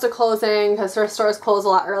getting close to closing because thrift stores close a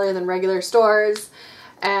lot earlier than regular stores.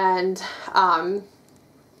 And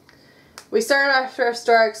we started our thrift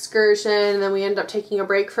store excursion, and then we ended up taking a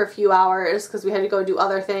break for a few hours because we had to go do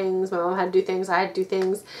other things. My mom had to do things, I had to do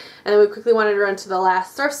things. And then we quickly wanted to run to the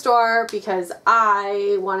last thrift store because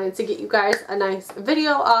I wanted to get you guys a nice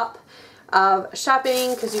video up of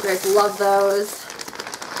shopping because you guys love those.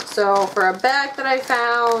 So for a bag that I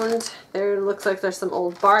found, there looks like there's some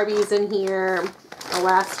old Barbies in here.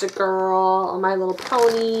 Elastigirl, a My Little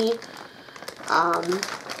Pony.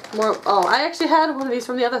 I actually had one of these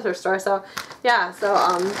from the other thrift store, so yeah, so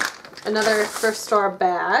another thrift store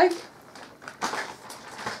bag.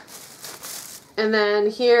 And then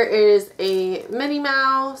here is a Minnie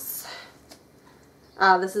Mouse.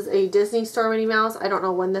 This is a Disney Store Minnie Mouse. I don't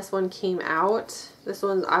know when this one came out. This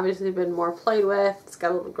one's obviously been more played with. It's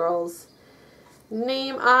got a little girl's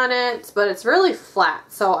name on it, but it's really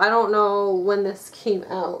flat, so I don't know when this came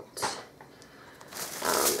out.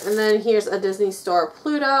 And then here's a Disney Store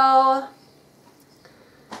Pluto.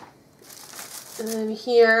 And then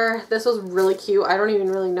here, this was really cute. I don't even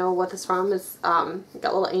really know what this is from. It's got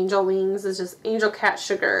little angel wings. It's just Angel Cat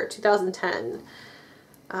Sugar, 2010.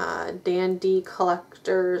 Dan D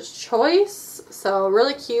Collector's Choice. So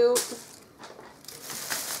really cute.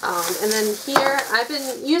 And then here, I've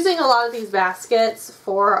been using a lot of these baskets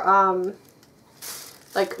for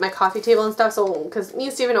like my coffee table and stuff, so because me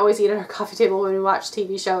and Steven always eat at our coffee table when we watch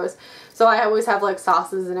TV shows, so I always have like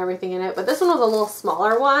sauces and everything in it. But this one was a little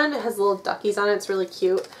smaller one. It has little duckies on it. It's really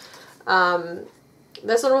cute.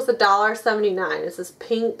 This one was $1.79. It's this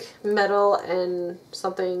pink metal and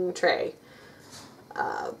something tray,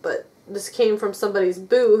 but this came from somebody's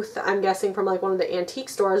booth, I'm guessing from like one of the antique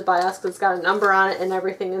stores by us, because it's got a number on it and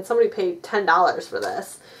everything, and somebody paid $10 for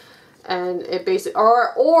this. And it basically,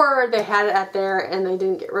 or they had it at there and they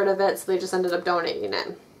didn't get rid of it, so they just ended up donating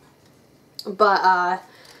it. But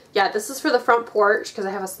yeah, this is for the front porch because I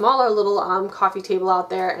have a smaller little coffee table out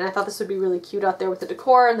there, and I thought this would be really cute out there with the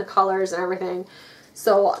decor and the colors and everything.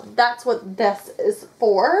 So that's what this is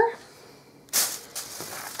for.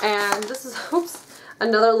 And this is, oops,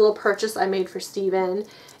 another little purchase I made for Steven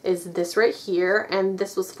is this right here, and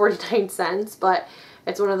this was 49 cents, but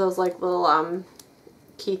it's one of those like little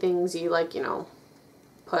key things you like, you know,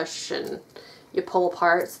 push and you pull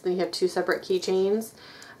apart, so then you have two separate keychains.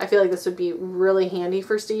 I feel like this would be really handy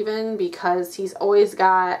for Steven because he's always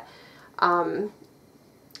got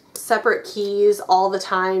separate keys all the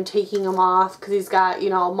time, taking them off because he's got,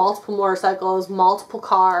 you know, multiple motorcycles, multiple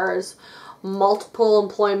cars, multiple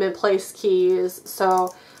employment place keys.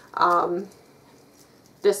 So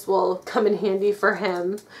this will come in handy for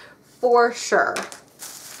him for sure.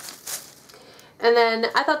 And then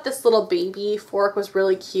I thought this little baby fork was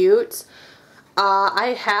really cute.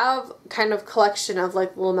 I have kind of collection of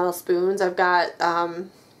like little metal spoons. I've got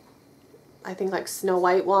I think like Snow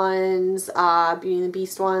White ones, Beauty and the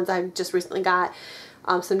Beast ones. I just recently got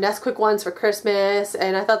some Nesquik ones for Christmas,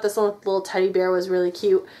 and I thought this one with the little teddy bear was really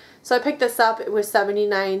cute. So I picked this up. It was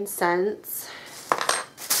 79 cents.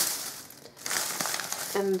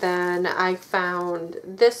 And then I found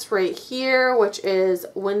this right here, which is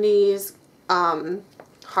Wendy's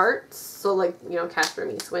hearts. So like, you know, Casper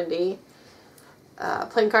meets Wendy.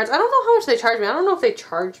 Playing cards. I don't know how much they charged me. I don't know if they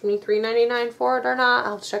charged me $3.99 for it or not.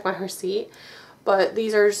 I'll check my receipt. But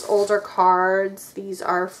these are just older cards. These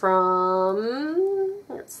are from,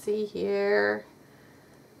 let's see here.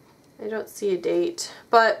 I don't see a date.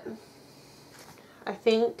 But I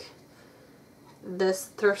think this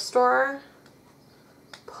thrift store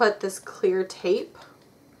put this clear tape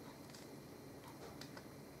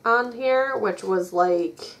on here, which was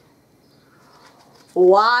like,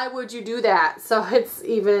 why would you do that? So it's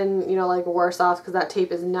even, you know, like worse off because that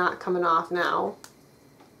tape is not coming off now.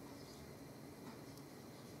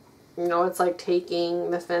 You know, it's like taking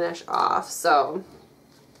the finish off. So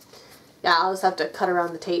yeah, I'll just have to cut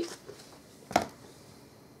around the tape.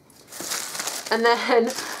 And then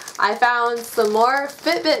I found some more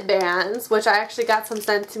Fitbit bands, which I actually got some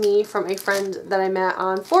sent to me from a friend that I met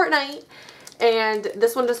on Fortnite. And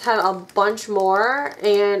this one just had a bunch more,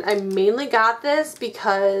 and I mainly got this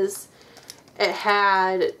because it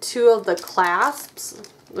had two of the clasps,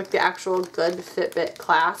 like the actual good Fitbit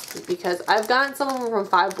clasps, because I've gotten some of them from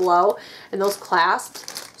Five Below, and those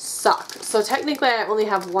clasps suck. So technically I only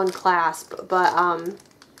have one clasp, but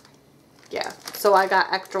yeah, so I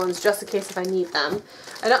got extra ones just in case if I need them.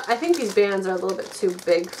 I think these bands are a little bit too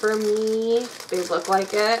big for me. They look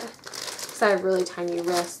like it, because I have really tiny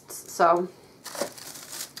wrists, so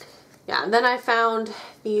yeah, and then I found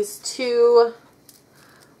these two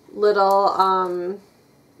little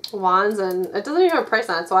wands, and it doesn't even have a price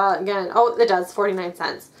on it, so again, oh, it does, 49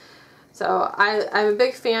 cents. So I'm a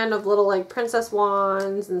big fan of little like princess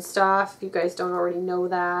wands and stuff. If you guys don't already know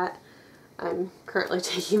that. I'm currently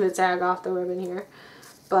taking the tag off the ribbon here.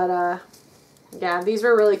 But yeah, these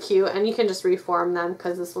were really cute, and you can just reform them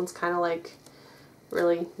because this one's kind of like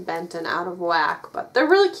really bent and out of whack, but they're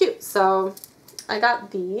really cute. So I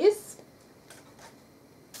got these.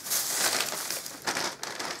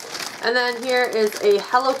 And then here is a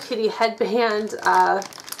Hello Kitty headband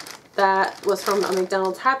that was from a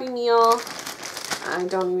McDonald's Happy Meal. I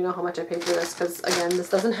don't even know how much I paid for this because, again, this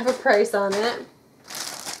doesn't have a price on it.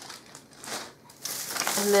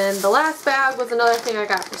 And then the last bag was another thing I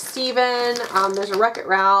got for Steven. There's a Wreck-It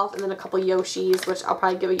Ralph and then a couple Yoshis, which I'll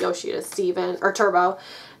probably give a Yoshi to Steven, or Turbo.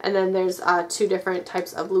 And then there's two different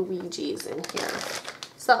types of Luigis in here.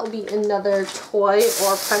 So that will be another toy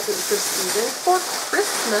or present for Steven for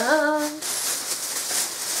Christmas.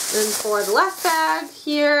 Then for the last bag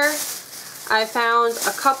here, I found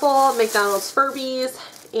a couple McDonald's Furbies.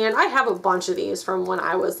 And I have a bunch of these from when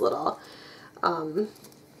I was little.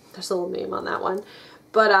 There's a little name on that one.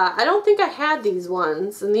 But I don't think I had these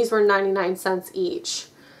ones, and these were 99 cents each.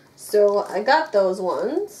 So I got those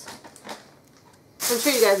ones. I'm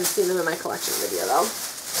sure you guys have seen them in my collection video though.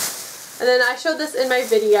 And then I showed this in my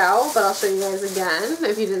video, but I'll show you guys again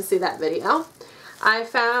if you didn't see that video. I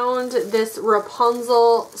found this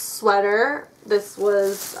Rapunzel sweater. This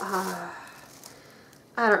was, I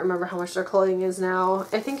don't remember how much their clothing is now.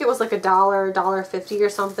 I think it was like $1, $1.50 or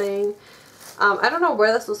something. I don't know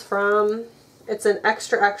where this was from. It's an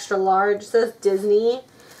extra, extra large. It says Disney.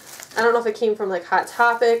 I don't know if it came from like Hot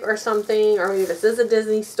Topic or something, or maybe this is a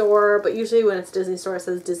Disney store, but usually when it's Disney store, it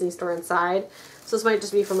says Disney store inside. So this might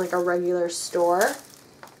just be from like a regular store.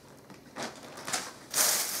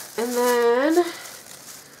 And then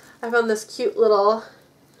I found this cute little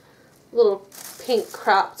pink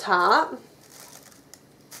crop top.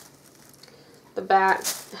 The back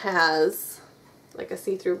has like a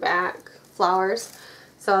see-through back, flowers.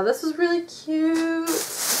 So this was really cute.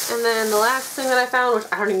 And then the last thing that I found, which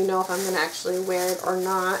I don't even know if I'm going to actually wear it or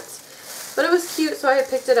not, but it was cute, so I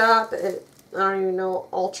picked it up. I don't even know,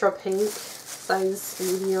 ultra pink, size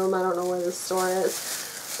medium. I don't know where this store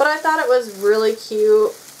is. But I thought it was really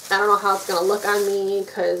cute. I don't know how it's going to look on me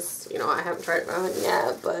because, you know, I haven't tried it on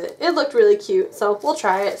yet, but it looked really cute. So we'll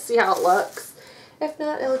try it, see how it looks. If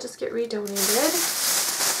not, it'll just get redonated.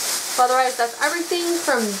 But otherwise, that's everything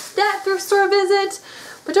from that thrift store visit.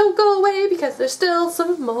 But don't go away because there's still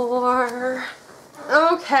some more.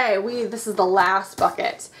 Okay, this is the last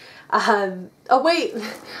bucket. Oh wait,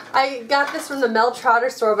 I got this from the Mel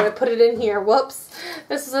Trotter store, but I put it in here. Whoops.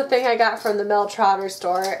 This is a thing I got from the Mel Trotter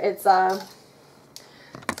store. It's let's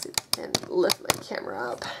see if I can lift my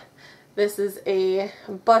camera up. This is a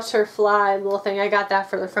butterfly little thing. I got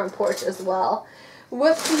that for the front porch as well.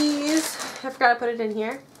 Whoopsies. I forgot to put it in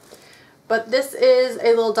here. But this is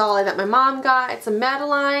a little dolly that my mom got. It's a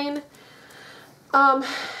Madeline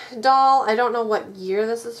doll. I don't know what year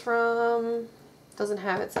this is from. Doesn't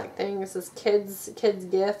have its like thing. This is kids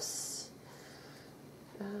gifts.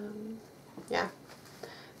 Yeah.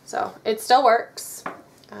 So it still works.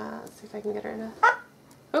 Let's see if I can get her to.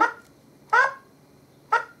 Oop.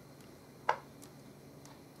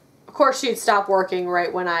 Of course, she'd stop working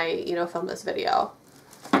right when I, film this video.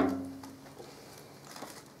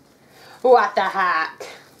 What the heck?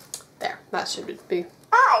 There, that should be.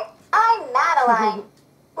 Hi, I'm Madeline.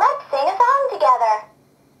 Let's sing a song together.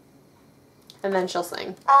 And then she'll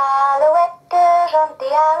sing. Alouette,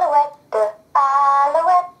 gentille alouette,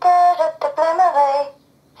 alouette, je te plumerai,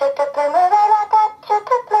 la tête, je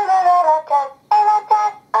te plumerai la tête, et la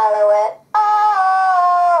tête, alouette,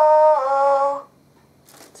 oh.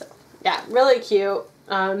 So, yeah, really cute.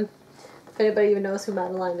 If anybody even knows who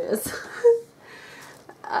Madeline is.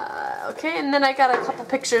 Okay, and then I got a couple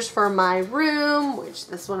pictures for my room, which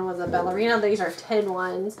this one was a ballerina. These are tin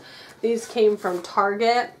ones. These came from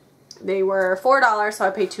Target. They were $4, so I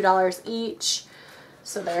paid $2 each.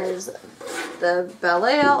 So there's the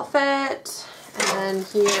ballet outfit, and then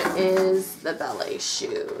here is the ballet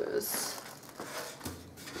shoes.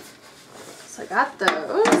 So I got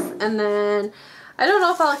those, and then I don't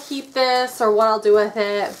know if I'll keep this or what I'll do with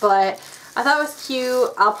it, but I thought it was cute.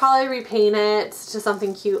 I'll probably repaint it to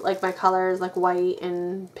something cute like my colors, like white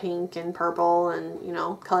and pink and purple and,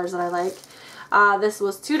 colors that I like. This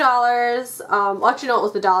was $2. Well, actually, no, it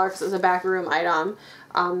was $1 because it was a back room item.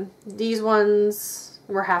 These ones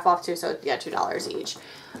were half off too, so yeah, $2 each.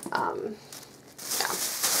 Yeah.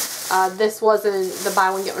 This wasn't the buy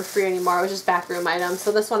one get one free anymore. It was just backroom items.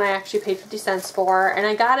 So this one I actually paid 50 cents for, and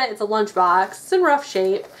I got it. It's a lunchbox. It's in rough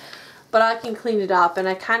shape, but I can clean it up. And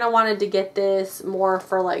I kind of wanted to get this more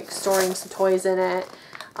for like storing some toys in it.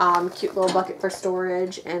 Cute little bucket for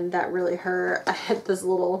storage, and that really hurt. I hit this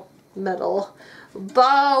little metal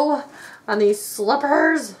bow on these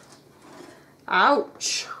slippers.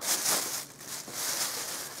 Ouch.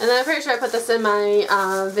 And then I'm pretty sure I put this in my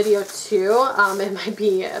video too. It might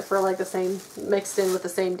be for like the same, mixed in with the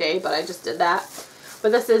same day, but I just did that.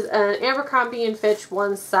 But this is an Abercrombie & Fitch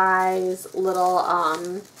one size little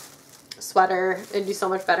sweater. It'd be so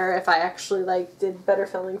much better if I actually like did better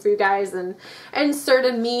filming for you guys and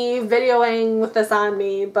inserted me videoing with this on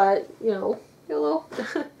me, but you know, hello.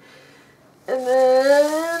 And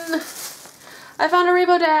then I found a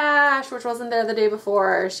Rainbow Dash, which wasn't there the day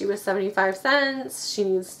before. She was 75 cents. She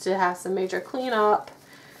needs to have some major cleanup.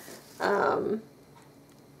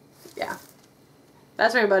 Yeah.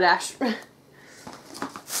 That's Rainbow Dash. And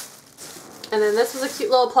then this was a cute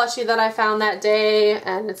little plushie that I found that day,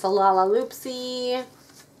 and it's a Lala Loopsy.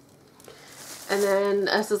 And then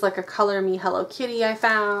this is like a Color Me Hello Kitty I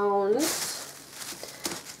found.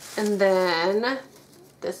 And then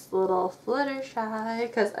this little Fluttershy,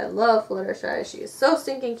 because I love Fluttershy. She is so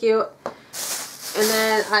stinking cute. And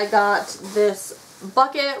then I got this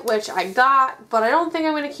bucket, which I got, but I don't think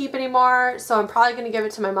I'm going to keep anymore, so I'm probably going to give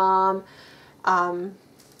it to my mom.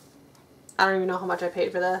 I don't even know how much I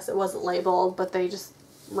paid for this. It wasn't labeled, but they just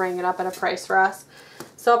rang it up at a price for us.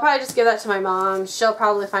 So I'll probably just give that to my mom. She'll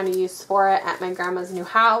probably find a use for it at my grandma's new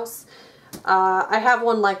house. I have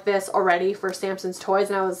one like this already for Samson's Toys,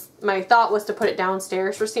 and my thought was to put it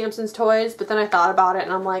downstairs for Samson's Toys, but then I thought about it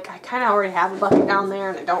and I'm like, I kind of already have a bucket down there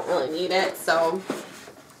and I don't really need it, so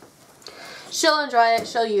she'll enjoy it,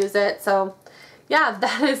 she'll use it. So yeah,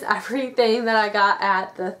 that is everything that I got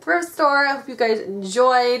at the thrift store. I hope you guys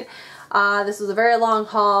enjoyed. This was a very long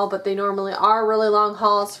haul, but they normally are really long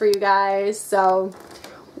hauls for you guys, so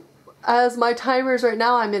as my timers right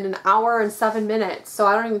now, I'm in 1 hour and 7 minutes, so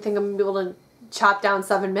I don't even think I'm going to be able to chop down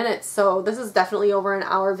 7 minutes, so this is definitely over an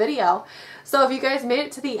hour video. So if you guys made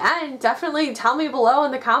it to the end, definitely tell me below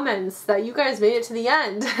in the comments that you guys made it to the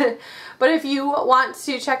end. But if you want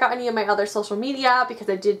to check out any of my other social media, because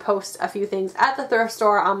I did post a few things at the thrift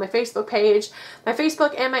store on my Facebook page, my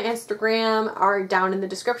Facebook and my Instagram are down in the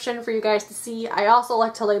description for you guys to see. I also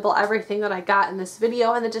like to label everything that I got in this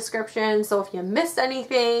video in the description, so if you missed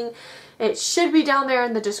anything, it should be down there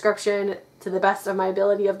in the description to the best of my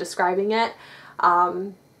ability of describing it.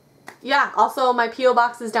 Yeah, also my P.O.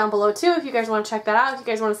 box is down below too if you guys want to check that out. If you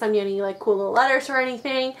guys want to send me any like cool little letters or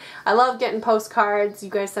anything. I love getting postcards. You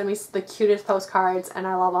guys send me the cutest postcards and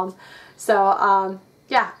I love them. So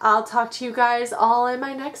yeah, I'll talk to you guys all in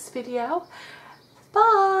my next video.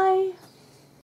 Bye!